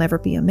 she will never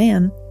be a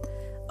man,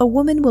 a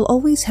woman will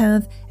always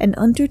have an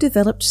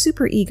underdeveloped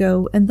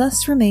superego and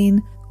thus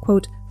remain,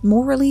 quote,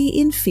 morally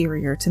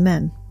inferior to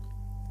men.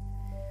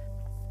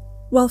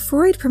 While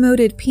Freud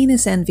promoted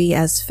penis envy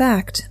as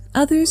fact,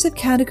 others have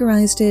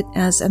categorized it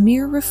as a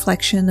mere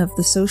reflection of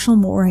the social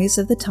mores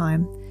of the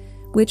time,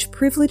 which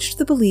privileged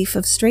the belief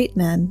of straight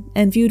men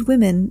and viewed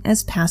women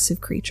as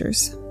passive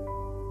creatures.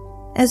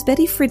 As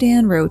Betty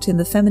Friedan wrote in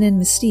The Feminine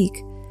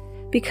Mystique,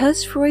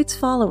 because Freud's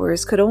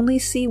followers could only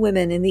see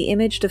women in the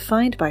image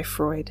defined by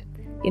Freud,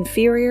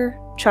 inferior,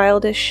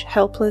 childish,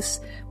 helpless,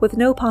 with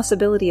no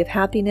possibility of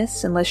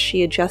happiness unless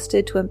she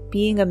adjusted to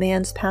being a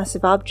man's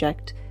passive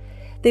object,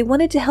 they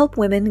wanted to help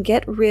women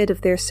get rid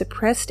of their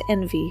suppressed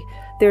envy,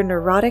 their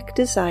neurotic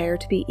desire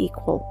to be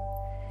equal.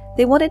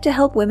 They wanted to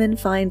help women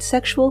find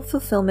sexual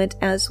fulfillment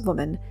as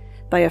women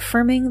by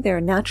affirming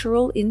their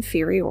natural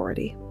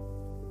inferiority.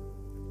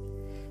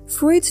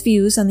 Freud's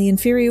views on the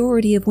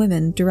inferiority of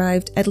women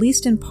derived at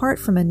least in part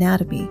from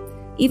anatomy,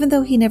 even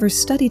though he never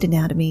studied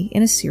anatomy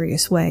in a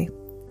serious way.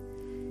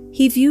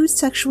 He viewed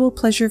sexual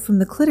pleasure from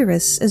the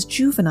clitoris as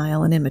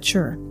juvenile and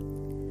immature.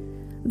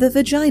 The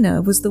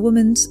vagina was the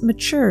woman's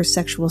mature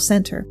sexual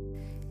center,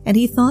 and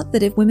he thought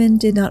that if women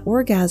did not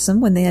orgasm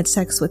when they had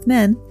sex with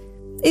men,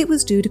 it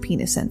was due to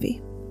penis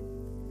envy.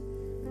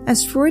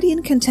 As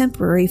Freudian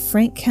contemporary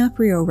Frank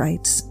Caprio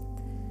writes,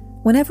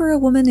 whenever a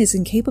woman is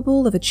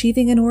incapable of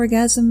achieving an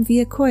orgasm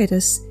via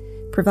coitus,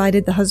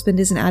 provided the husband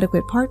is an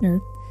adequate partner,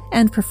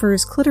 and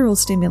prefers clitoral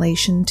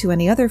stimulation to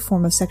any other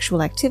form of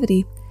sexual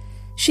activity,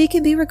 she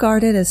can be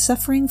regarded as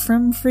suffering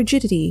from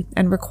frigidity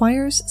and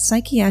requires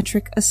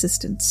psychiatric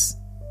assistance.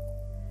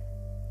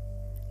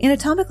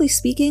 Anatomically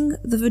speaking,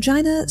 the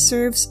vagina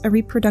serves a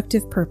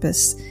reproductive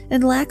purpose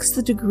and lacks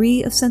the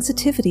degree of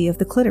sensitivity of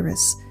the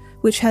clitoris,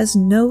 which has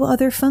no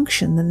other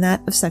function than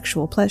that of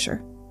sexual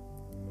pleasure.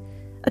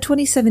 A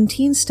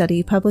 2017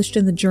 study published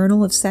in the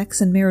Journal of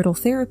Sex and Marital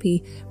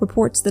Therapy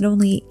reports that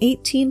only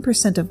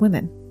 18% of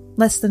women,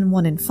 less than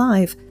 1 in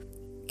 5,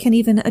 can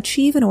even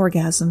achieve an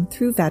orgasm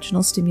through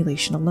vaginal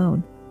stimulation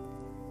alone.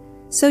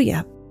 So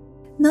yeah,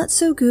 not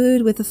so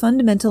good with a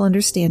fundamental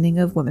understanding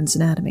of women's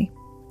anatomy.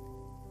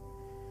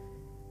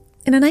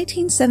 In a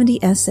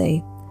 1970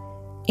 essay,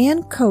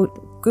 Anne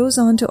Cote goes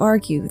on to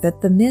argue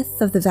that the myth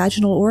of the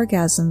vaginal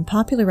orgasm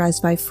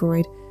popularized by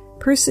Freud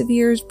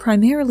perseveres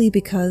primarily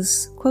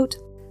because, quote,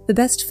 the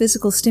best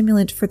physical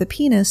stimulant for the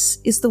penis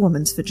is the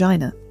woman's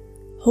vagina.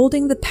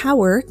 Holding the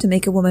power to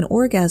make a woman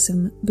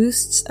orgasm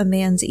boosts a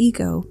man's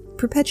ego,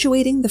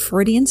 perpetuating the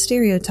Freudian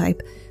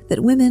stereotype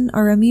that women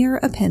are a mere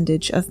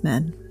appendage of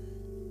men.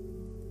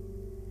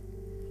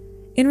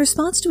 In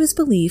response to his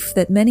belief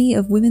that many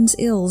of women's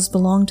ills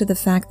belonged to the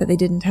fact that they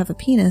didn't have a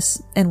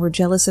penis and were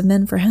jealous of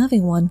men for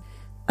having one,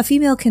 a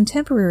female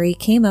contemporary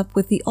came up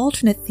with the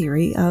alternate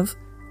theory of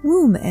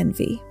womb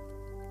envy.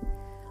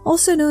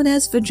 Also known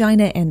as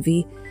vagina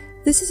envy,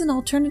 this is an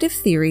alternative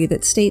theory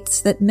that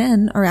states that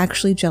men are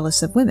actually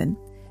jealous of women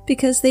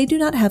because they do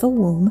not have a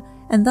womb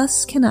and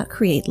thus cannot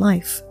create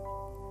life.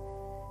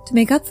 To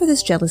make up for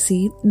this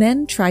jealousy,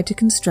 men try to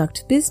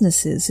construct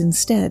businesses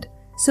instead,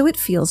 so it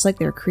feels like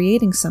they're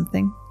creating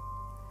something.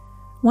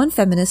 One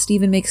feminist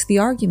even makes the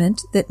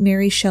argument that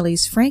Mary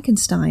Shelley's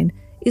Frankenstein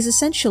is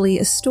essentially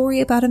a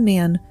story about a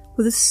man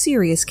with a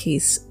serious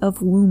case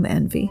of womb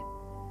envy.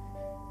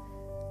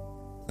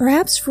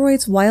 Perhaps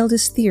Freud's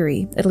wildest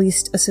theory, at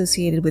least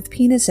associated with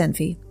penis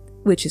envy,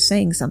 which is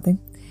saying something,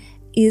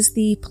 is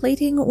the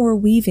plating or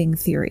weaving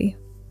theory.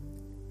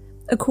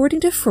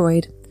 According to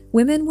Freud,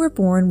 women were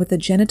born with a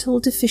genital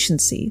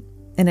deficiency,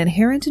 an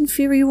inherent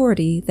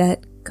inferiority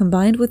that,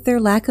 combined with their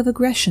lack of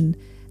aggression,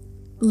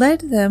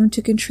 led them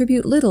to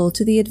contribute little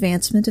to the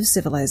advancement of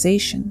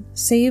civilization,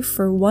 save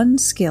for one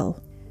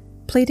skill,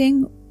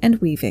 plaiting and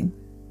weaving.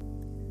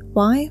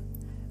 Why?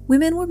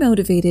 Women were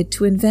motivated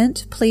to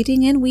invent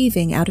plaiting and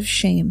weaving out of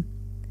shame.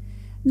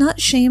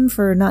 Not shame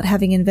for not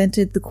having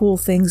invented the cool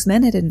things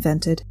men had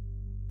invented,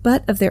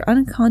 but of their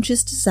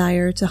unconscious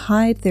desire to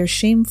hide their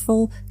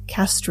shameful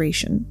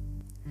castration.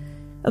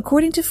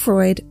 According to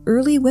Freud,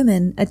 early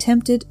women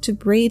attempted to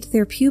braid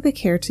their pubic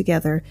hair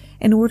together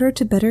in order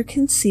to better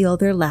conceal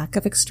their lack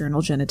of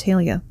external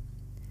genitalia.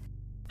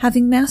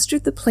 Having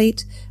mastered the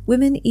plait,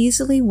 women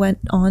easily went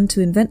on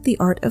to invent the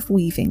art of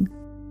weaving.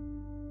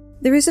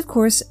 There is, of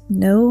course,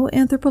 no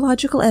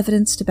anthropological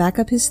evidence to back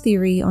up his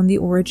theory on the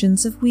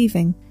origins of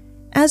weaving,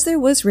 as there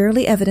was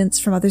rarely evidence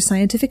from other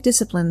scientific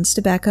disciplines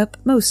to back up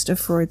most of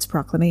Freud's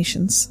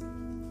proclamations.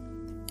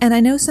 And I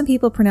know some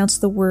people pronounce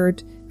the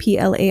word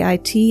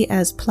Plait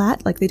as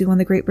plat, like they do on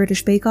the Great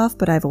British Bake Off,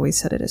 but I've always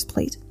said it as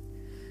plate.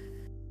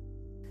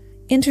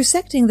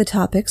 Intersecting the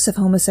topics of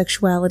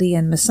homosexuality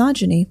and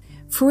misogyny,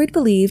 Freud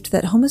believed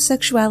that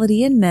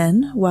homosexuality in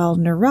men, while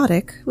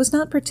neurotic, was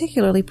not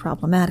particularly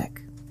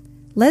problematic.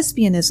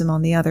 Lesbianism,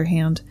 on the other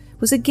hand,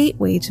 was a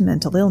gateway to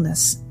mental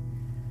illness.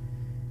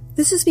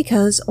 This is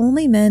because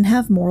only men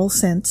have moral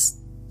sense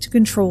to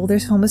control their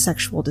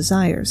homosexual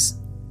desires.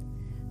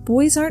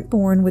 Boys aren't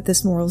born with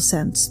this moral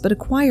sense, but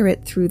acquire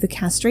it through the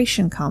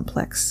castration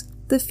complex,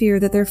 the fear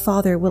that their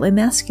father will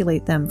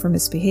emasculate them for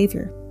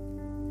misbehavior.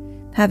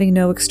 Having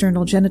no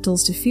external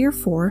genitals to fear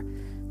for,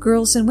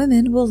 girls and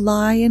women will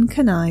lie and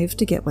connive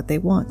to get what they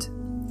want.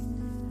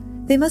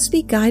 They must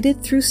be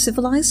guided through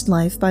civilized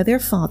life by their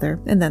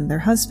father and then their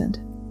husband.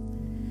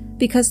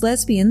 Because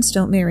lesbians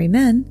don't marry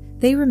men,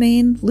 they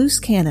remain loose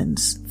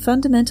cannons,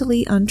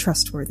 fundamentally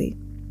untrustworthy.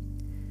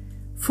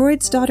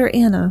 Freud's daughter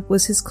Anna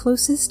was his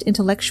closest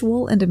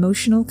intellectual and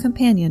emotional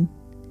companion,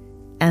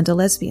 and a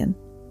lesbian.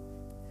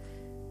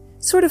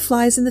 Sort of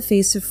flies in the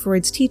face of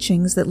Freud's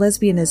teachings that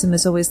lesbianism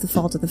is always the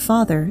fault of the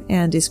father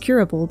and is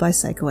curable by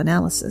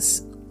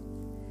psychoanalysis.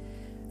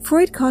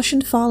 Freud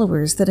cautioned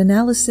followers that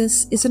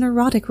analysis is an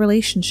erotic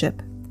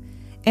relationship.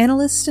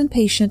 Analyst and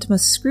patient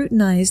must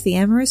scrutinize the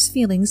amorous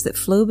feelings that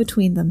flow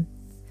between them.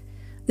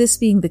 This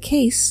being the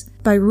case,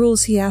 by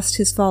rules he asked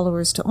his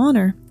followers to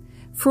honor,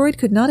 Freud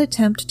could not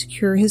attempt to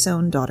cure his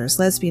own daughter's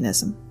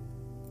lesbianism.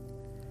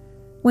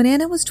 When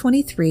Anna was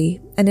 23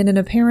 and in an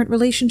apparent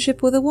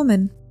relationship with a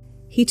woman,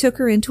 he took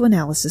her into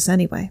analysis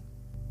anyway.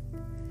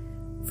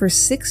 For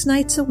 6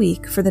 nights a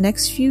week for the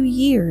next few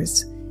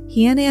years,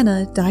 he and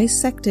Anna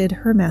dissected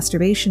her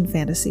masturbation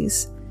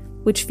fantasies,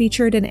 which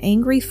featured an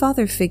angry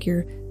father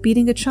figure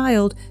beating a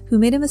child who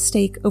made a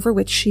mistake over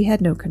which she had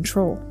no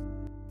control.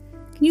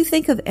 Can you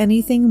think of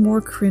anything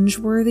more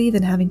cringeworthy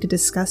than having to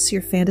discuss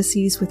your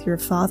fantasies with your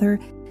father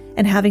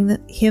and having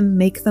him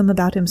make them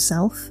about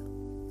himself?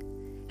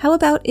 How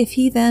about if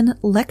he then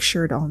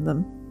lectured on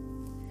them?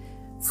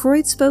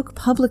 Freud spoke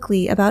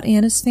publicly about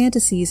Anna's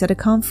fantasies at a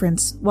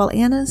conference while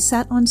Anna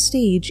sat on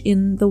stage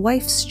in the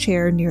wife's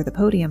chair near the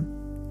podium.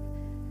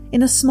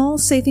 In a small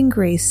saving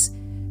grace,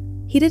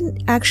 he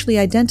didn't actually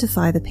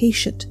identify the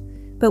patient,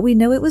 but we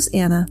know it was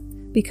Anna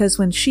because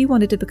when she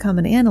wanted to become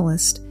an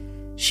analyst,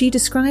 she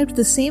described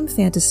the same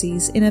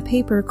fantasies in a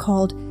paper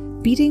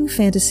called Beating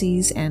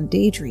Fantasies and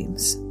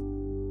Daydreams.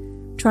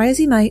 Try as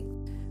he might,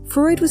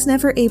 Freud was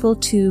never able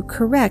to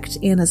correct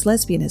Anna's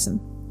lesbianism.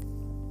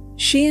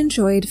 She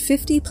enjoyed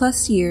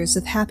 50-plus years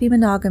of happy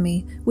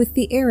monogamy with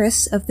the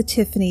heiress of the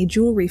Tiffany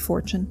jewelry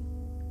fortune.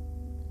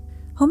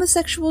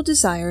 Homosexual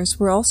desires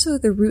were also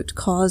the root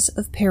cause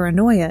of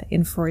paranoia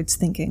in Freud's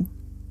thinking.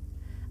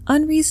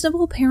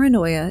 Unreasonable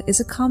paranoia is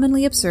a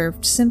commonly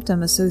observed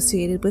symptom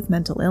associated with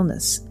mental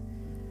illness.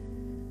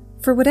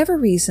 For whatever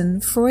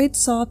reason, Freud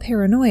saw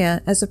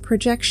paranoia as a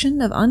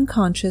projection of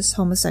unconscious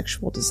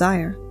homosexual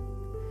desire.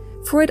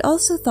 Freud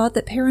also thought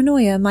that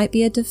paranoia might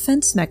be a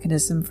defense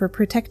mechanism for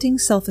protecting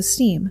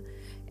self-esteem,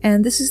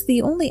 and this is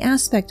the only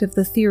aspect of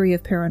the theory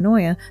of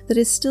paranoia that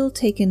is still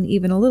taken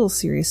even a little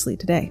seriously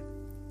today.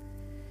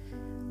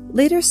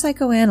 Later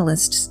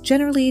psychoanalysts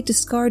generally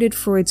discarded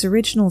Freud's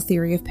original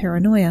theory of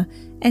paranoia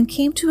and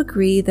came to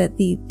agree that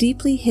the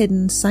deeply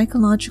hidden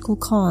psychological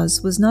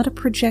cause was not a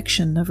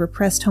projection of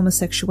repressed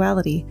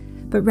homosexuality,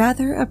 but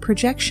rather a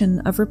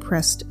projection of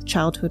repressed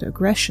childhood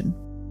aggression.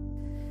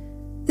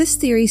 This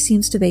theory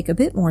seems to make a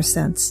bit more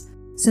sense,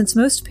 since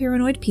most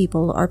paranoid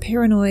people are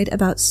paranoid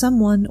about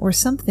someone or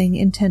something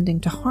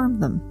intending to harm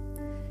them.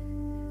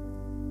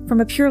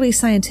 From a purely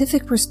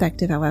scientific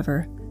perspective,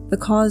 however, the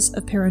cause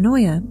of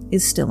paranoia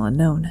is still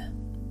unknown.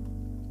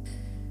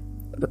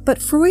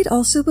 But Freud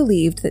also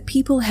believed that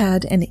people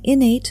had an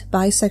innate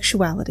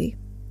bisexuality,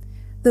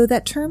 though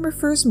that term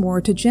refers more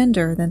to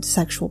gender than to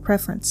sexual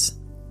preference.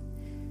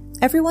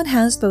 Everyone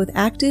has both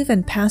active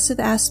and passive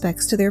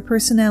aspects to their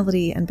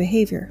personality and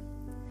behavior.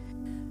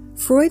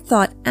 Freud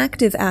thought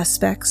active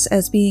aspects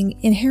as being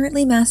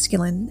inherently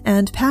masculine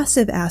and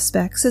passive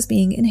aspects as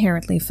being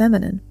inherently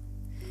feminine.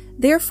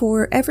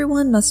 Therefore,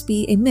 everyone must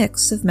be a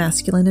mix of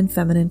masculine and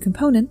feminine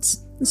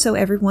components, and so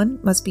everyone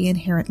must be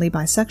inherently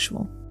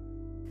bisexual.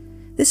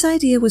 This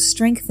idea was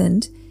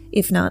strengthened,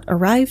 if not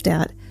arrived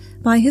at,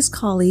 by his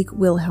colleague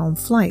Wilhelm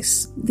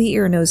Fleiss, the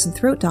ear, nose, and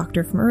throat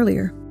doctor from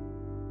earlier.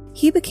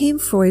 He became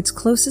Freud's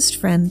closest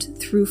friend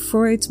through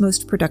Freud's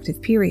most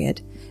productive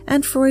period,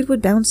 and Freud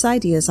would bounce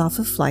ideas off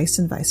of Fleiss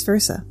and vice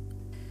versa.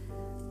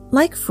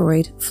 Like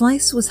Freud,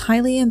 Fleiss was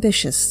highly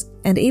ambitious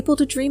and able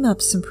to dream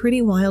up some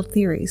pretty wild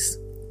theories.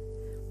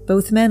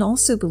 Both men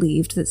also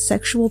believed that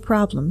sexual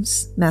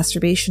problems,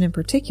 masturbation in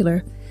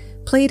particular,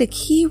 played a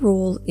key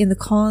role in the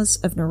cause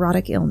of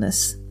neurotic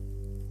illness.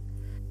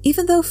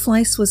 Even though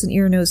Fleiss was an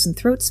ear, nose, and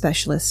throat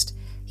specialist,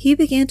 he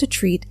began to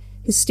treat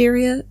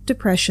hysteria,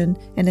 depression,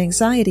 and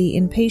anxiety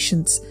in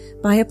patients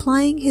by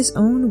applying his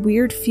own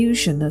weird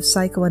fusion of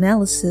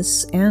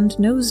psychoanalysis and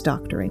nose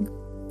doctoring.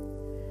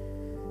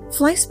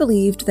 Fleiss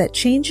believed that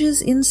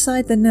changes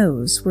inside the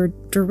nose were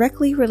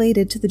directly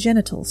related to the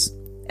genitals,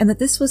 and that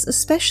this was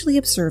especially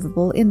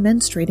observable in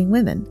menstruating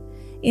women,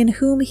 in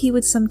whom he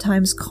would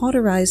sometimes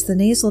cauterize the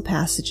nasal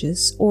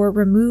passages or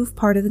remove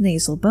part of the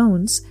nasal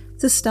bones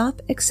to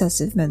stop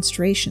excessive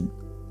menstruation.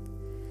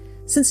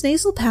 Since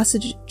nasal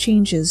passage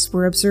changes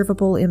were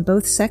observable in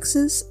both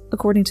sexes,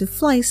 according to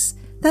Fleiss,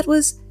 that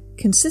was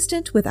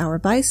consistent with our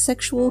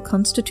bisexual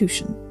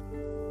constitution.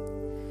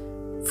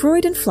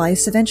 Freud and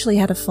Fleiss eventually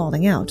had a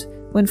falling out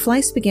when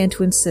Fleiss began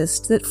to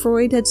insist that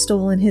Freud had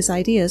stolen his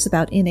ideas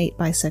about innate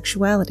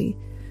bisexuality,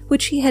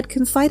 which he had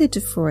confided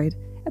to Freud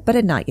but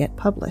had not yet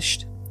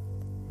published.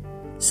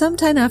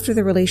 Sometime after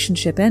the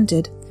relationship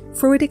ended,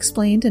 Freud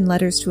explained in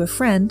letters to a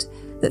friend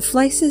that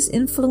Fleiss's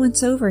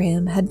influence over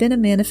him had been a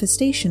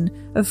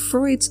manifestation of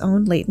Freud's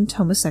own latent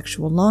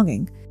homosexual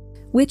longing,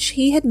 which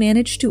he had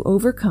managed to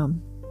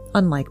overcome,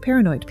 unlike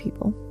paranoid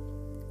people.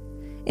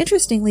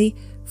 Interestingly,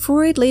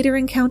 Freud later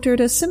encountered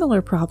a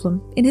similar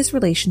problem in his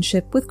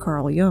relationship with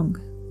Carl Jung.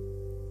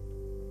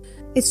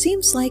 It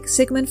seems like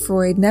Sigmund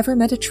Freud never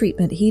met a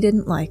treatment he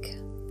didn't like.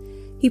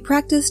 He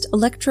practiced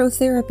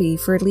electrotherapy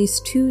for at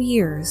least 2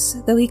 years,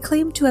 though he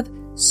claimed to have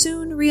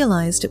soon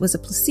realized it was a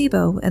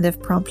placebo and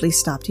have promptly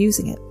stopped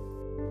using it.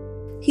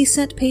 He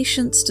sent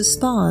patients to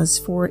spas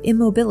for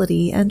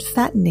immobility and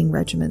fattening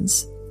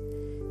regimens.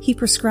 He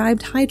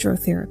prescribed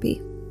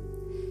hydrotherapy.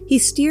 He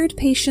steered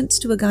patients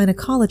to a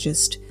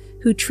gynecologist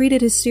who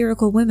treated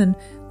hysterical women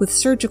with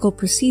surgical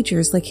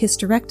procedures like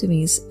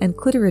hysterectomies and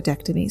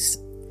clitoridectomies.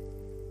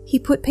 He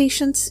put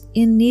patients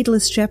in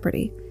needless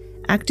jeopardy,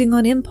 acting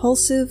on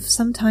impulsive,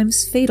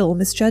 sometimes fatal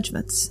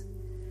misjudgments.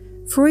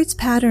 Freud's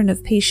pattern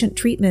of patient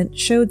treatment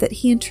showed that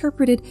he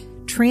interpreted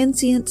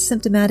transient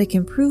symptomatic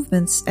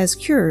improvements as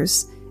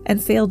cures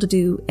and failed to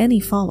do any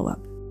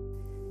follow-up.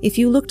 If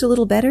you looked a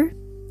little better,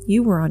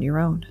 you were on your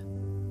own.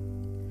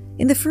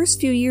 In the first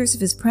few years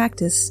of his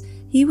practice,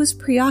 he was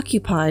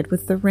preoccupied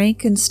with the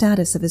rank and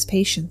status of his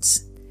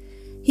patients.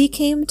 He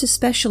came to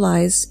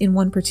specialize in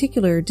one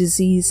particular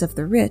disease of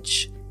the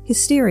rich,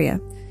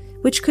 hysteria,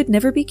 which could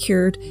never be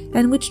cured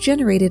and which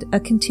generated a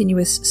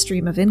continuous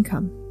stream of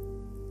income.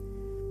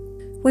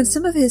 When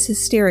some of his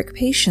hysteric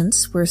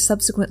patients were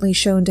subsequently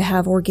shown to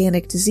have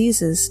organic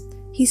diseases,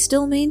 he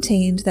still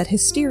maintained that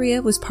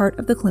hysteria was part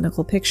of the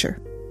clinical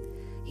picture.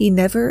 He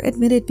never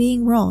admitted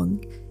being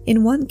wrong,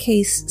 in one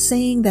case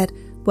saying that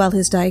while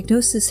his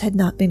diagnosis had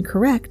not been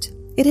correct,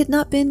 it had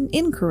not been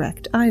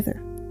incorrect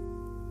either.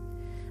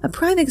 A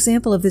prime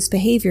example of this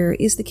behavior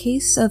is the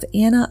case of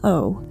Anna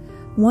O.,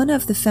 one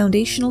of the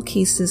foundational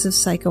cases of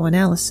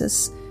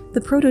psychoanalysis,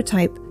 the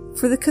prototype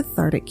for the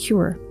cathartic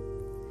cure.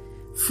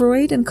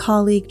 Freud and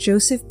colleague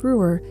Joseph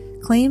Breuer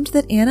claimed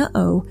that Anna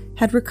O.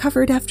 had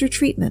recovered after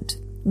treatment,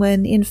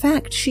 when in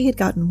fact she had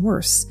gotten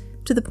worse,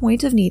 to the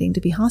point of needing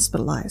to be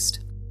hospitalized.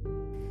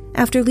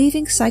 After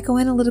leaving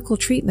psychoanalytical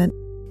treatment,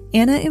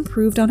 Anna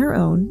improved on her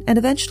own and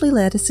eventually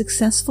led a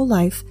successful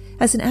life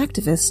as an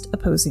activist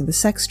opposing the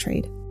sex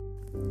trade.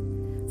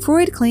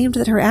 Freud claimed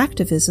that her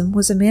activism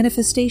was a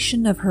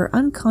manifestation of her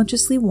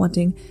unconsciously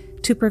wanting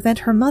to prevent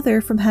her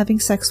mother from having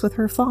sex with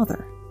her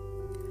father.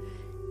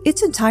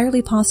 It's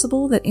entirely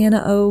possible that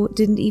Anna O.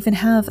 didn't even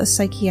have a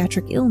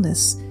psychiatric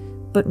illness,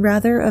 but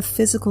rather a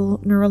physical,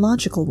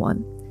 neurological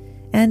one,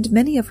 and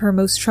many of her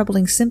most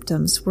troubling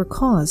symptoms were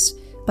caused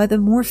by the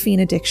morphine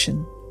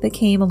addiction that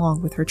came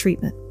along with her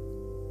treatment.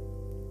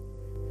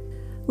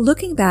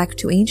 Looking back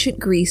to ancient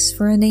Greece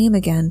for a name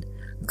again,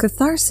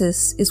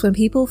 catharsis is when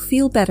people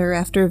feel better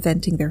after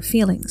venting their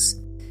feelings,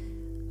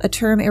 a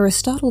term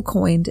Aristotle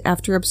coined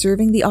after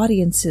observing the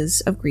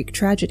audiences of Greek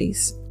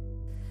tragedies.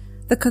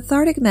 The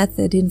cathartic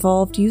method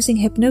involved using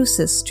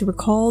hypnosis to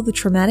recall the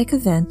traumatic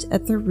event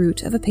at the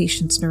root of a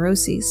patient's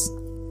neuroses.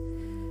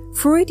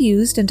 Freud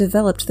used and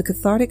developed the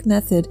cathartic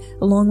method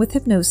along with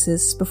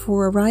hypnosis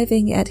before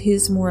arriving at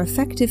his more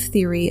effective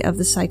theory of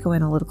the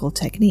psychoanalytical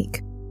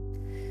technique.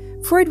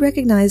 Freud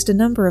recognized a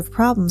number of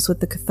problems with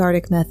the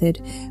cathartic method,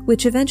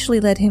 which eventually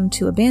led him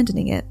to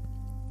abandoning it.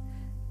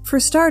 For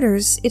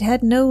starters, it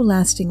had no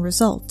lasting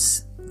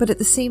results, but at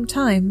the same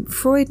time,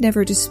 Freud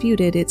never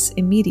disputed its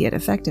immediate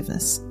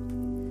effectiveness.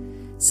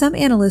 Some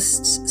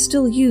analysts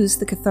still use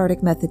the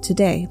cathartic method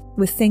today,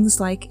 with things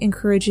like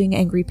encouraging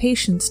angry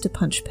patients to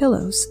punch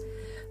pillows,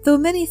 though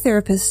many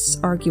therapists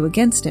argue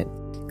against it,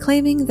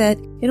 claiming that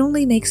it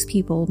only makes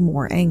people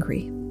more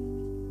angry.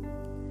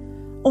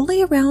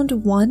 Only around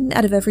 1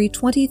 out of every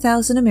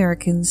 20,000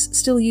 Americans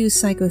still use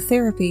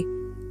psychotherapy,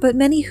 but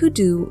many who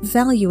do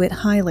value it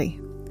highly.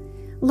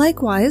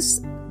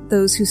 Likewise,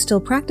 those who still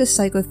practice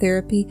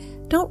psychotherapy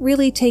don't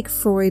really take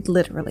Freud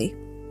literally.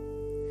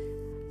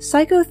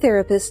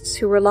 Psychotherapists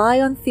who rely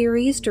on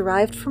theories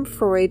derived from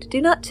Freud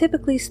do not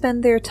typically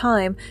spend their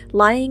time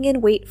lying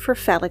in wait for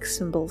phallic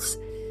symbols,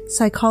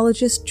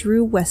 psychologist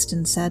Drew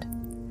Weston said.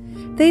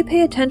 They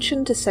pay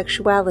attention to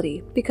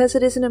sexuality because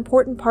it is an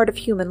important part of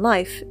human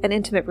life and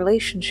intimate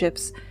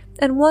relationships,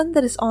 and one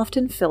that is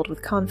often filled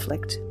with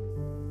conflict.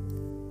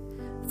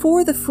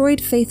 For the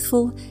Freud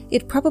faithful,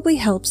 it probably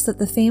helps that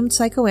the famed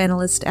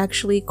psychoanalyst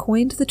actually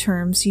coined the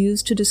terms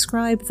used to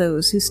describe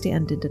those who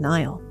stand in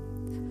denial.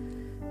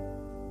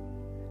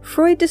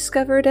 Freud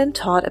discovered and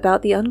taught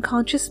about the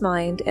unconscious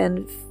mind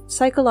and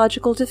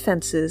psychological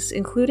defenses,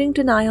 including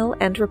denial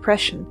and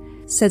repression,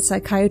 said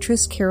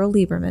psychiatrist Carol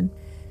Lieberman.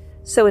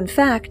 So in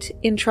fact,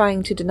 in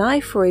trying to deny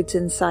Freud's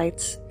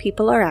insights,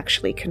 people are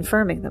actually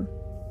confirming them.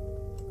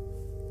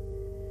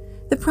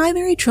 The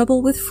primary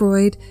trouble with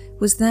Freud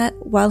was that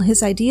while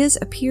his ideas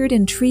appeared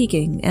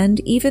intriguing and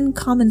even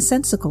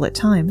commonsensical at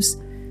times,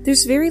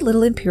 there's very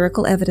little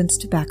empirical evidence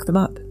to back them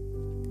up.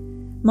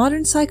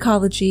 Modern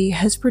psychology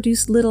has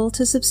produced little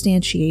to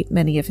substantiate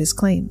many of his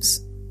claims.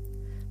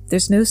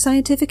 There's no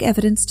scientific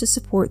evidence to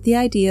support the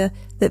idea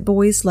that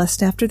boys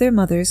lust after their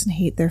mothers and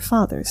hate their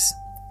fathers.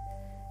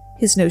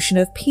 His notion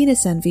of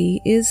penis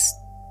envy is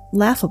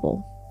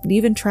laughable, and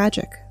even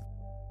tragic.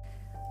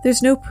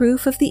 There's no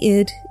proof of the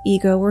id,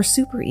 ego, or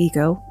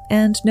superego,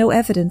 and no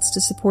evidence to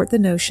support the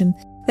notion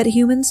that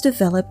humans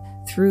develop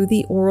through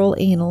the oral,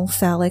 anal,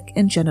 phallic,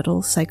 and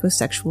genital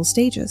psychosexual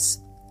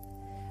stages,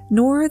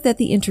 nor that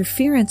the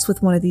interference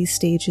with one of these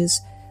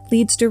stages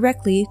leads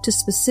directly to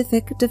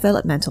specific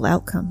developmental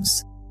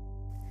outcomes.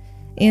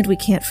 And we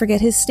can't forget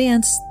his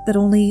stance that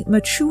only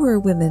mature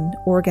women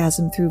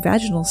orgasm through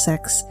vaginal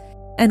sex,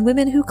 and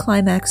women who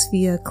climax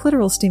via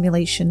clitoral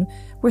stimulation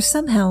were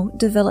somehow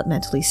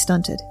developmentally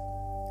stunted.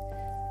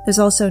 There's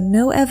also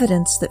no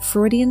evidence that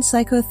Freudian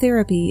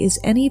psychotherapy is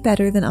any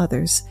better than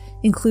others,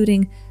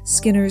 including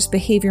Skinner's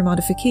behavior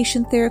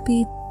modification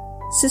therapy,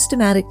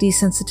 systematic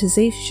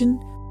desensitization,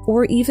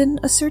 or even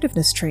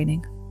assertiveness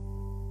training.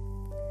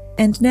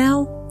 And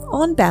now,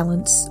 on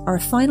balance, our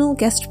final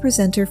guest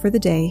presenter for the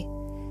day,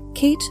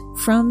 Kate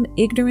from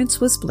Ignorance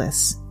Was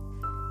Bliss.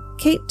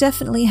 Kate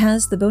definitely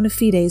has the bona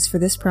fides for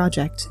this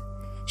project.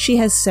 She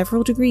has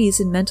several degrees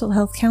in mental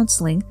health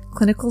counseling,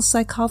 clinical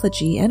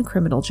psychology, and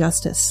criminal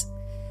justice,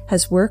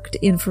 has worked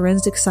in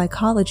forensic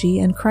psychology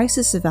and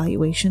crisis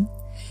evaluation,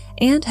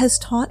 and has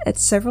taught at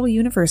several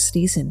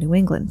universities in New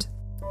England.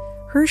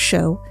 Her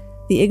show,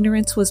 the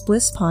Ignorance Was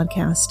Bliss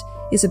podcast,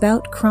 is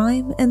about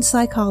crime and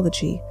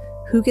psychology,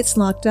 who gets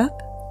locked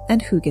up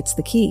and who gets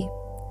the key.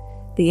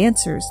 The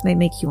answers may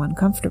make you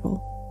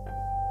uncomfortable.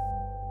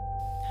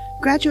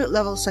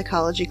 Graduate-level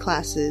psychology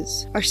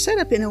classes are set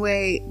up in a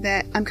way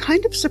that I'm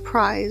kind of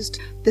surprised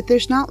that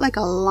there's not like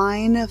a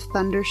line of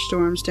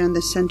thunderstorms down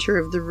the center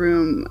of the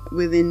room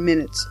within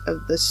minutes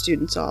of the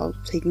students all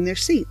taking their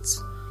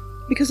seats.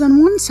 Because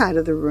on one side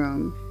of the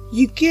room,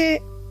 you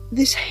get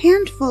this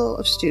handful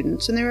of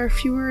students, and there are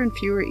fewer and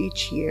fewer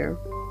each year,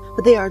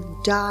 but they are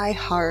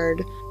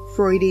die-hard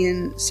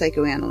Freudian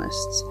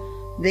psychoanalysts.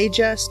 They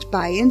just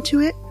buy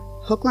into it,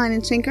 hook, line,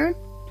 and sinker.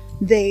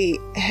 They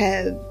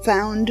have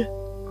found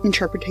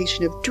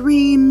interpretation of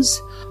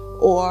dreams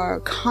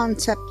or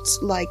concepts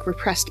like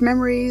repressed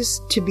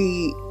memories to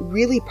be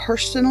really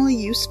personally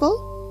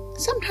useful,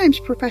 sometimes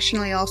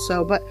professionally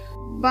also, but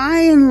by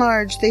and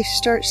large they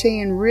start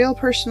saying real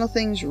personal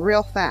things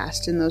real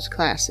fast in those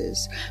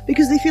classes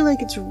because they feel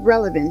like it's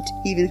relevant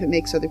even if it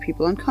makes other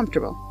people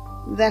uncomfortable.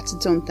 That's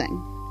its own thing.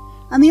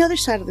 On the other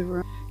side of the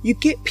room, you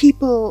get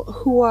people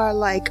who are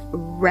like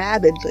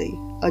rabidly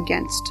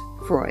against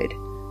Freud.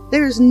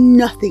 There is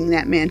nothing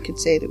that man could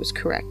say that was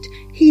correct.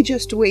 He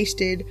just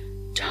wasted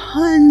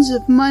tons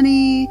of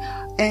money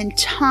and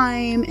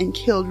time and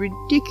killed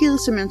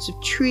ridiculous amounts of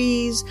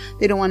trees.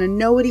 They don't want to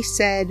know what he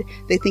said.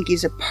 They think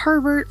he's a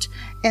pervert.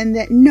 And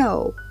that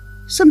no,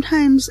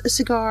 sometimes a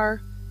cigar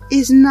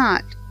is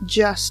not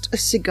just a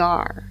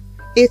cigar.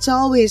 It's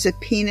always a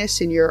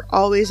penis and you're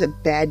always a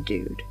bad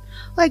dude.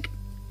 Like,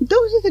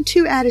 those are the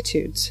two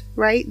attitudes,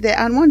 right? That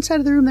on one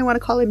side of the room they want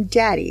to call him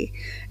daddy,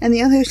 and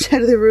the other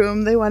side of the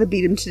room they want to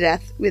beat him to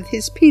death with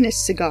his penis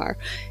cigar.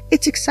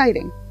 It's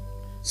exciting.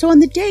 So on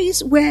the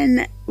days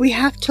when we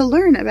have to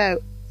learn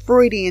about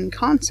Freudian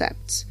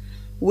concepts,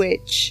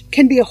 which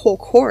can be a whole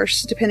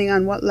course depending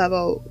on what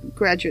level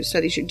graduate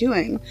studies you're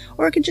doing,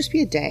 or it could just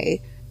be a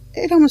day,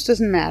 it almost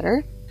doesn't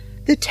matter.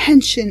 The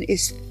tension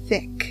is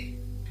thick.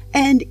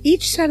 And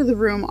each side of the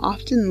room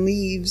often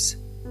leaves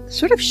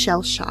sort of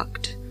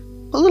shell-shocked,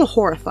 a little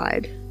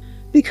horrified,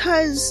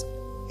 because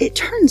it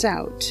turns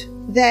out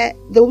that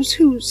those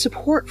who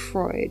support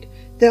Freud,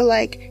 they're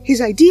like, his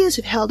ideas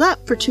have held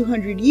up for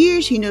 200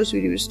 years, he knows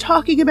what he was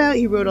talking about,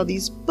 he wrote all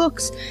these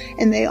books,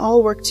 and they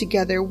all work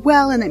together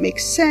well, and it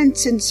makes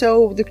sense, and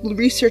so the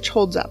research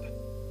holds up.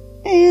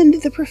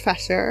 And the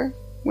professor,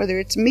 whether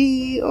it's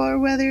me, or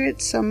whether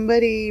it's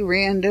somebody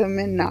random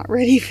and not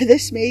ready for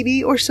this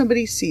maybe, or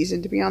somebody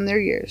seasoned beyond their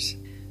years,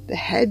 the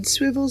head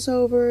swivels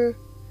over,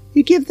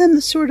 you give them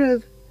the sort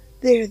of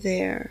 "they're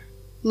there"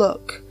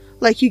 look,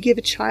 like you give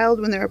a child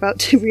when they're about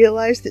to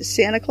realize that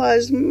Santa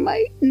Claus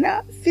might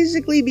not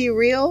physically be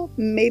real,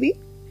 maybe.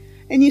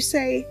 And you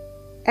say,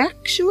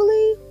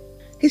 actually,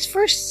 his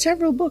first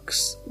several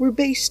books were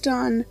based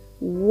on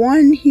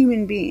one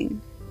human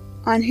being,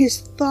 on his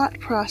thought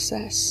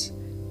process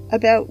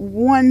about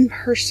one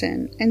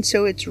person, and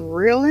so it's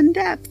real in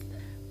depth.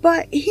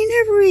 But he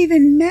never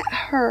even met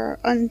her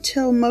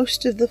until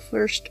most of the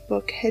first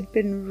book had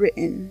been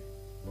written.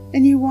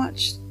 And you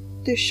watch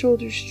their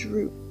shoulders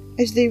droop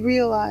as they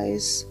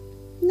realize,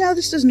 no,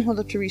 this doesn't hold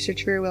up to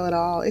research very well at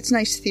all. It's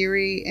nice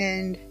theory,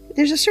 and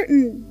there's a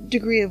certain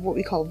degree of what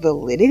we call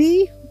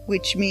validity,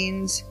 which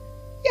means,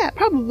 yeah, it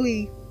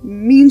probably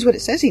means what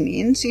it says he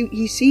means.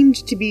 He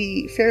seemed to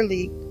be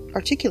fairly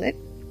articulate.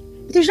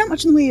 But there's not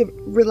much in the way of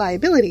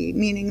reliability,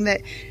 meaning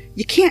that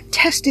you can't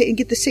test it and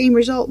get the same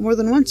result more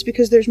than once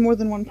because there's more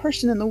than one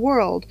person in the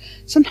world.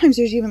 Sometimes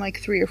there's even like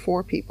 3 or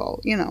 4 people,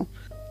 you know.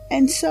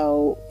 And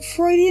so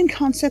Freudian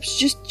concepts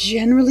just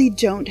generally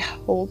don't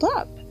hold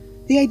up.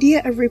 The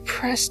idea of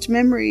repressed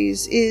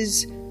memories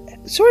is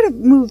sort of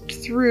moved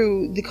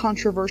through the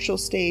controversial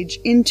stage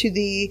into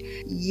the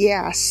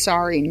yeah,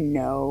 sorry,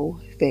 no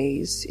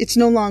phase. It's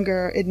no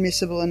longer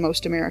admissible in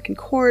most American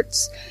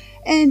courts,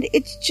 and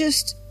it's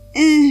just,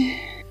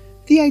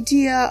 The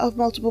idea of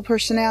multiple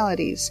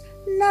personalities,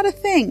 not a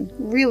thing,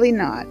 really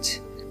not.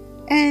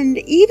 And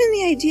even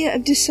the idea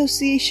of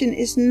dissociation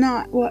is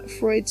not what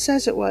Freud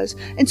says it was.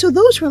 And so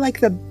those were like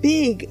the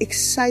big,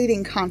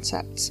 exciting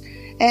concepts.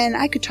 And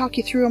I could talk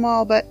you through them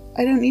all, but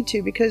I don't need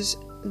to because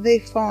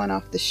they've fallen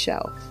off the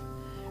shelf.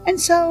 And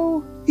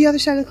so the other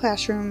side of the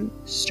classroom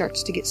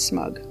starts to get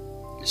smug.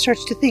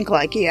 Starts to think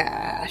like,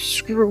 yeah,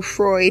 screw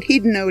Freud, he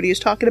didn't know what he was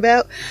talking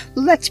about.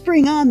 Let's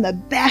bring on the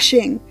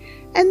bashing.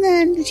 And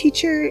then the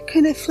teacher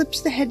kind of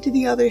flips the head to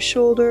the other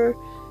shoulder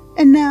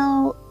and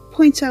now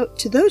points out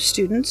to those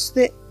students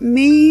that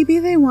maybe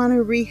they want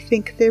to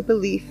rethink their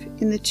belief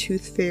in the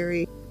tooth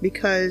fairy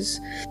because,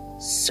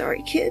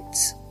 sorry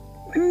kids,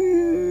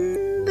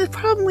 the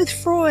problem with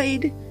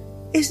Freud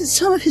is that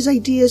some of his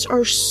ideas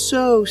are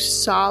so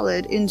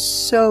solid and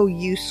so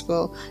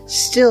useful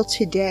still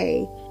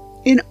today.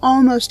 In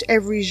almost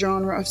every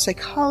genre of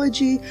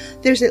psychology,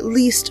 there's at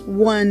least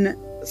one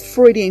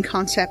Freudian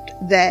concept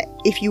that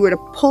if you were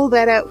to pull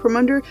that out from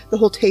under, the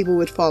whole table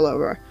would fall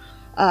over.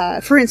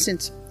 For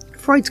instance,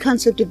 Freud's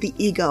concept of the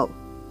ego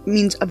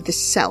means of the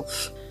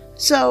self.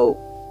 So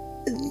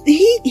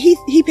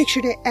he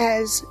pictured it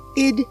as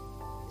id,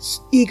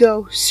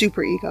 ego,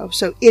 superego.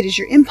 So id is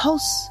your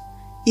impulse,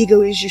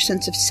 ego is your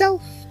sense of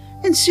self,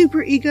 and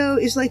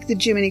superego is like the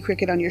Jiminy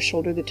Cricket on your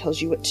shoulder that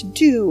tells you what to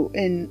do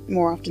and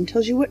more often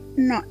tells you what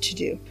not to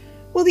do.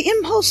 Well, the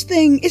impulse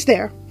thing is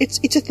there. It's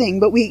a thing,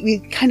 but we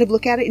kind of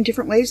look at it in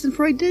different ways than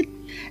Freud did.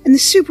 And the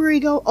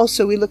superego,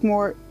 also, we look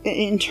more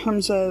in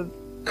terms of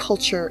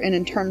culture and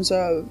in terms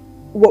of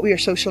what we are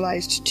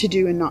socialized to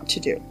do and not to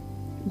do.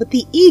 But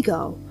the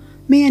ego,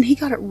 man, he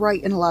got it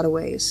right in a lot of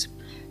ways.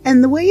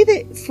 And the way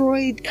that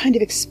Freud kind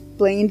of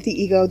explained the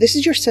ego, this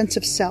is your sense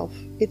of self.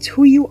 It's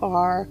who you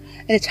are,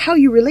 and it's how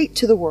you relate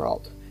to the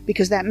world,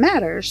 because that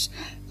matters,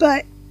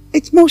 but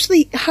it's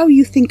mostly how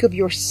you think of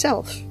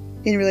yourself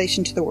in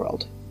relation to the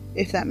world,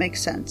 if that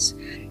makes sense.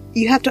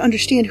 You have to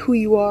understand who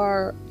you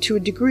are to a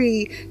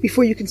degree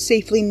before you can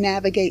safely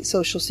navigate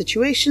social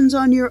situations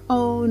on your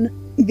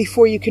own,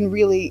 before you can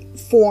really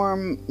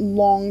form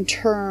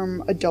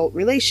long-term adult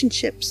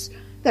relationships,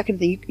 that kind of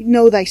thing. You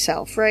know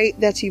thyself, right?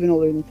 That's even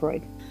older than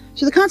Freud.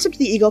 So the concept of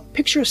the ego,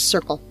 picture a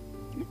circle.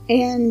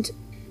 And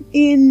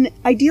in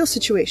ideal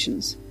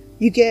situations,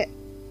 you get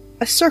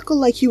a circle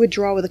like you would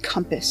draw with a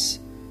compass.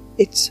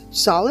 It's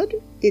solid,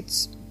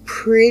 it's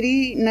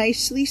pretty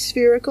nicely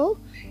spherical.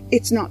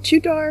 It's not too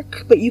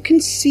dark, but you can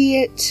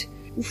see it.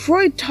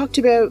 Freud talked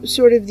about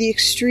sort of the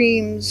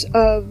extremes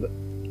of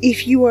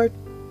if you are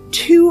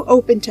too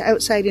open to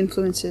outside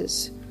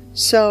influences.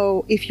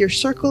 So if your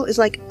circle is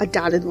like a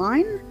dotted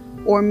line,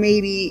 or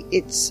maybe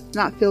it's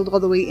not filled all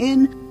the way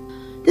in,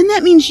 then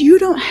that means you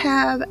don't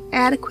have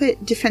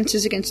adequate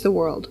defenses against the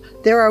world.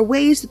 There are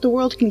ways that the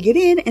world can get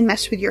in and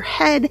mess with your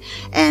head,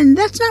 and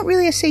that's not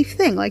really a safe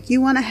thing. Like,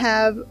 you want to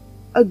have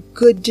a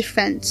good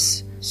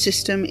defense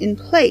system in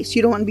place.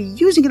 You don't want to be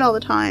using it all the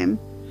time,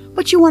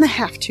 but you want to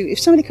have to. If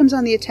somebody comes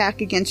on the attack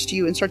against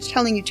you and starts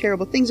telling you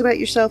terrible things about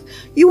yourself,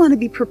 you want to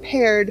be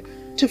prepared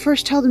to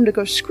first tell them to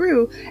go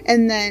screw,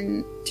 and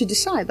then to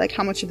decide, like,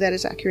 how much of that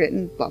is accurate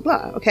and blah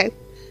blah, okay?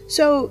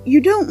 So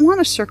you don't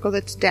want a circle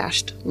that's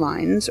dashed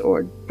lines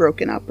or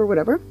broken up or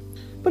whatever.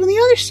 But on the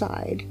other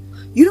side,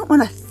 you don't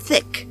want a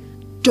thick,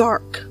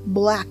 dark,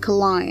 black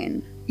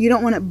line. You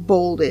don't want it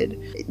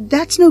bolded.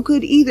 That's no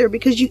good either,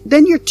 because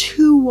then you're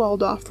too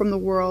walled off from the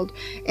world,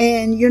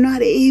 and you're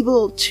not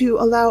able to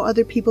allow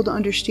other people to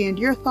understand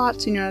your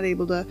thoughts, and you're not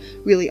able to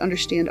really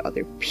understand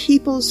other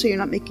people, so you're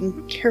not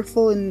making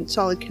careful and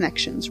solid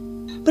connections.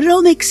 But it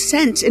all makes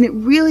sense, and it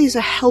really is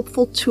a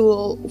helpful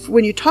tool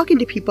when you're talking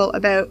to people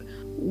about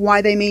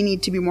why they may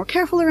need to be more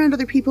careful around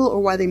other people,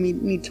 or why they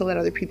need to let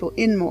other people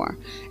in more.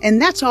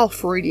 And that's all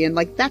Freudian.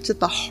 Like, that's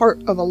at the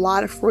heart of a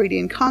lot of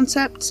Freudian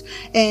concepts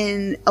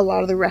and a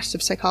lot of the rest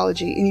of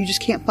psychology, and you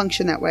just can't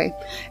function that way.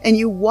 And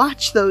you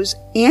watch those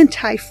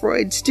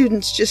anti-Freud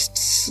students just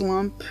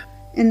slump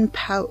and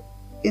pout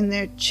in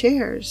their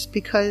chairs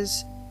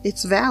because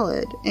it's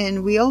valid,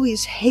 and we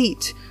always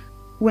hate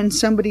when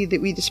somebody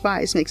that we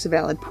despise makes a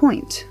valid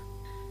point.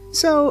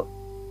 So,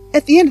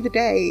 at the end of the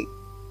day,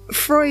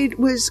 Freud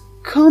was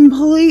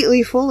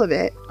completely full of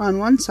it on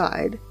one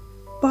side,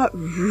 but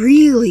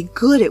really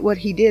good at what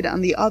he did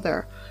on the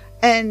other.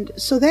 And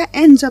so that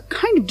ends up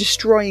kind of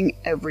destroying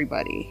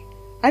everybody.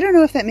 I don't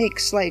know if that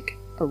makes like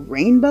a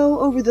rainbow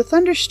over the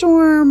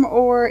thunderstorm,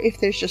 or if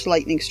there's just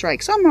lightning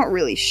strikes. I'm not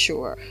really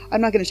sure. I'm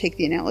not going to take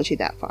the analogy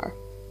that far.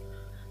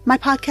 My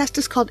podcast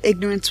is called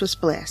Ignorance Was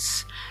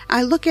Bliss.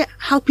 I look at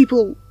how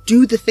people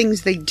do the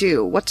things they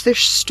do? What's their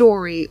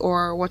story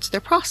or what's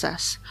their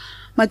process?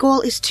 My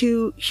goal is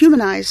to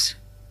humanize,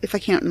 if I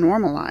can't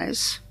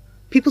normalize,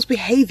 people's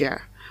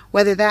behavior,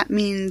 whether that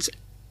means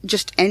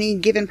just any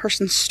given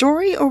person's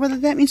story or whether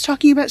that means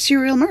talking about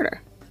serial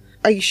murder.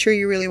 Are you sure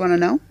you really want to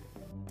know?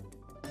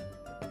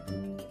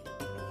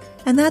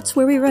 And that's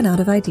where we run out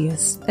of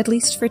ideas, at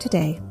least for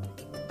today.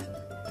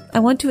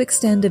 I want to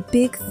extend a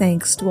big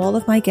thanks to all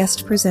of my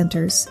guest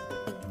presenters,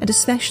 and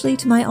especially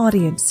to my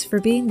audience for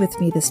being with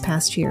me this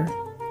past year.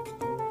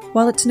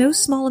 While it's no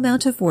small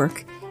amount of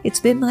work, it's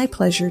been my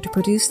pleasure to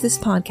produce this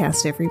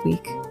podcast every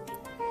week.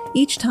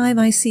 Each time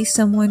I see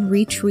someone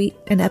retweet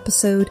an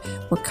episode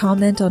or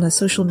comment on a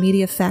social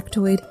media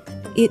factoid,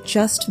 it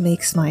just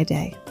makes my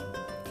day.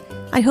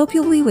 I hope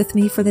you'll be with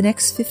me for the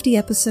next 50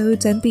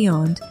 episodes and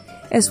beyond,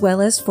 as well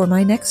as for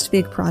my next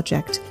big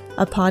project,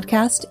 a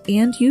podcast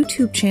and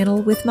YouTube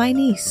channel with my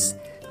niece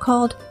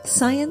called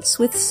Science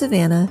with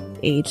Savannah,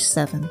 age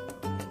 7.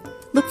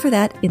 Look for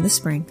that in the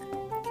spring.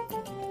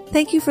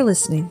 Thank you for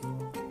listening,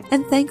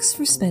 and thanks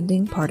for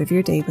spending part of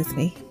your day with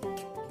me.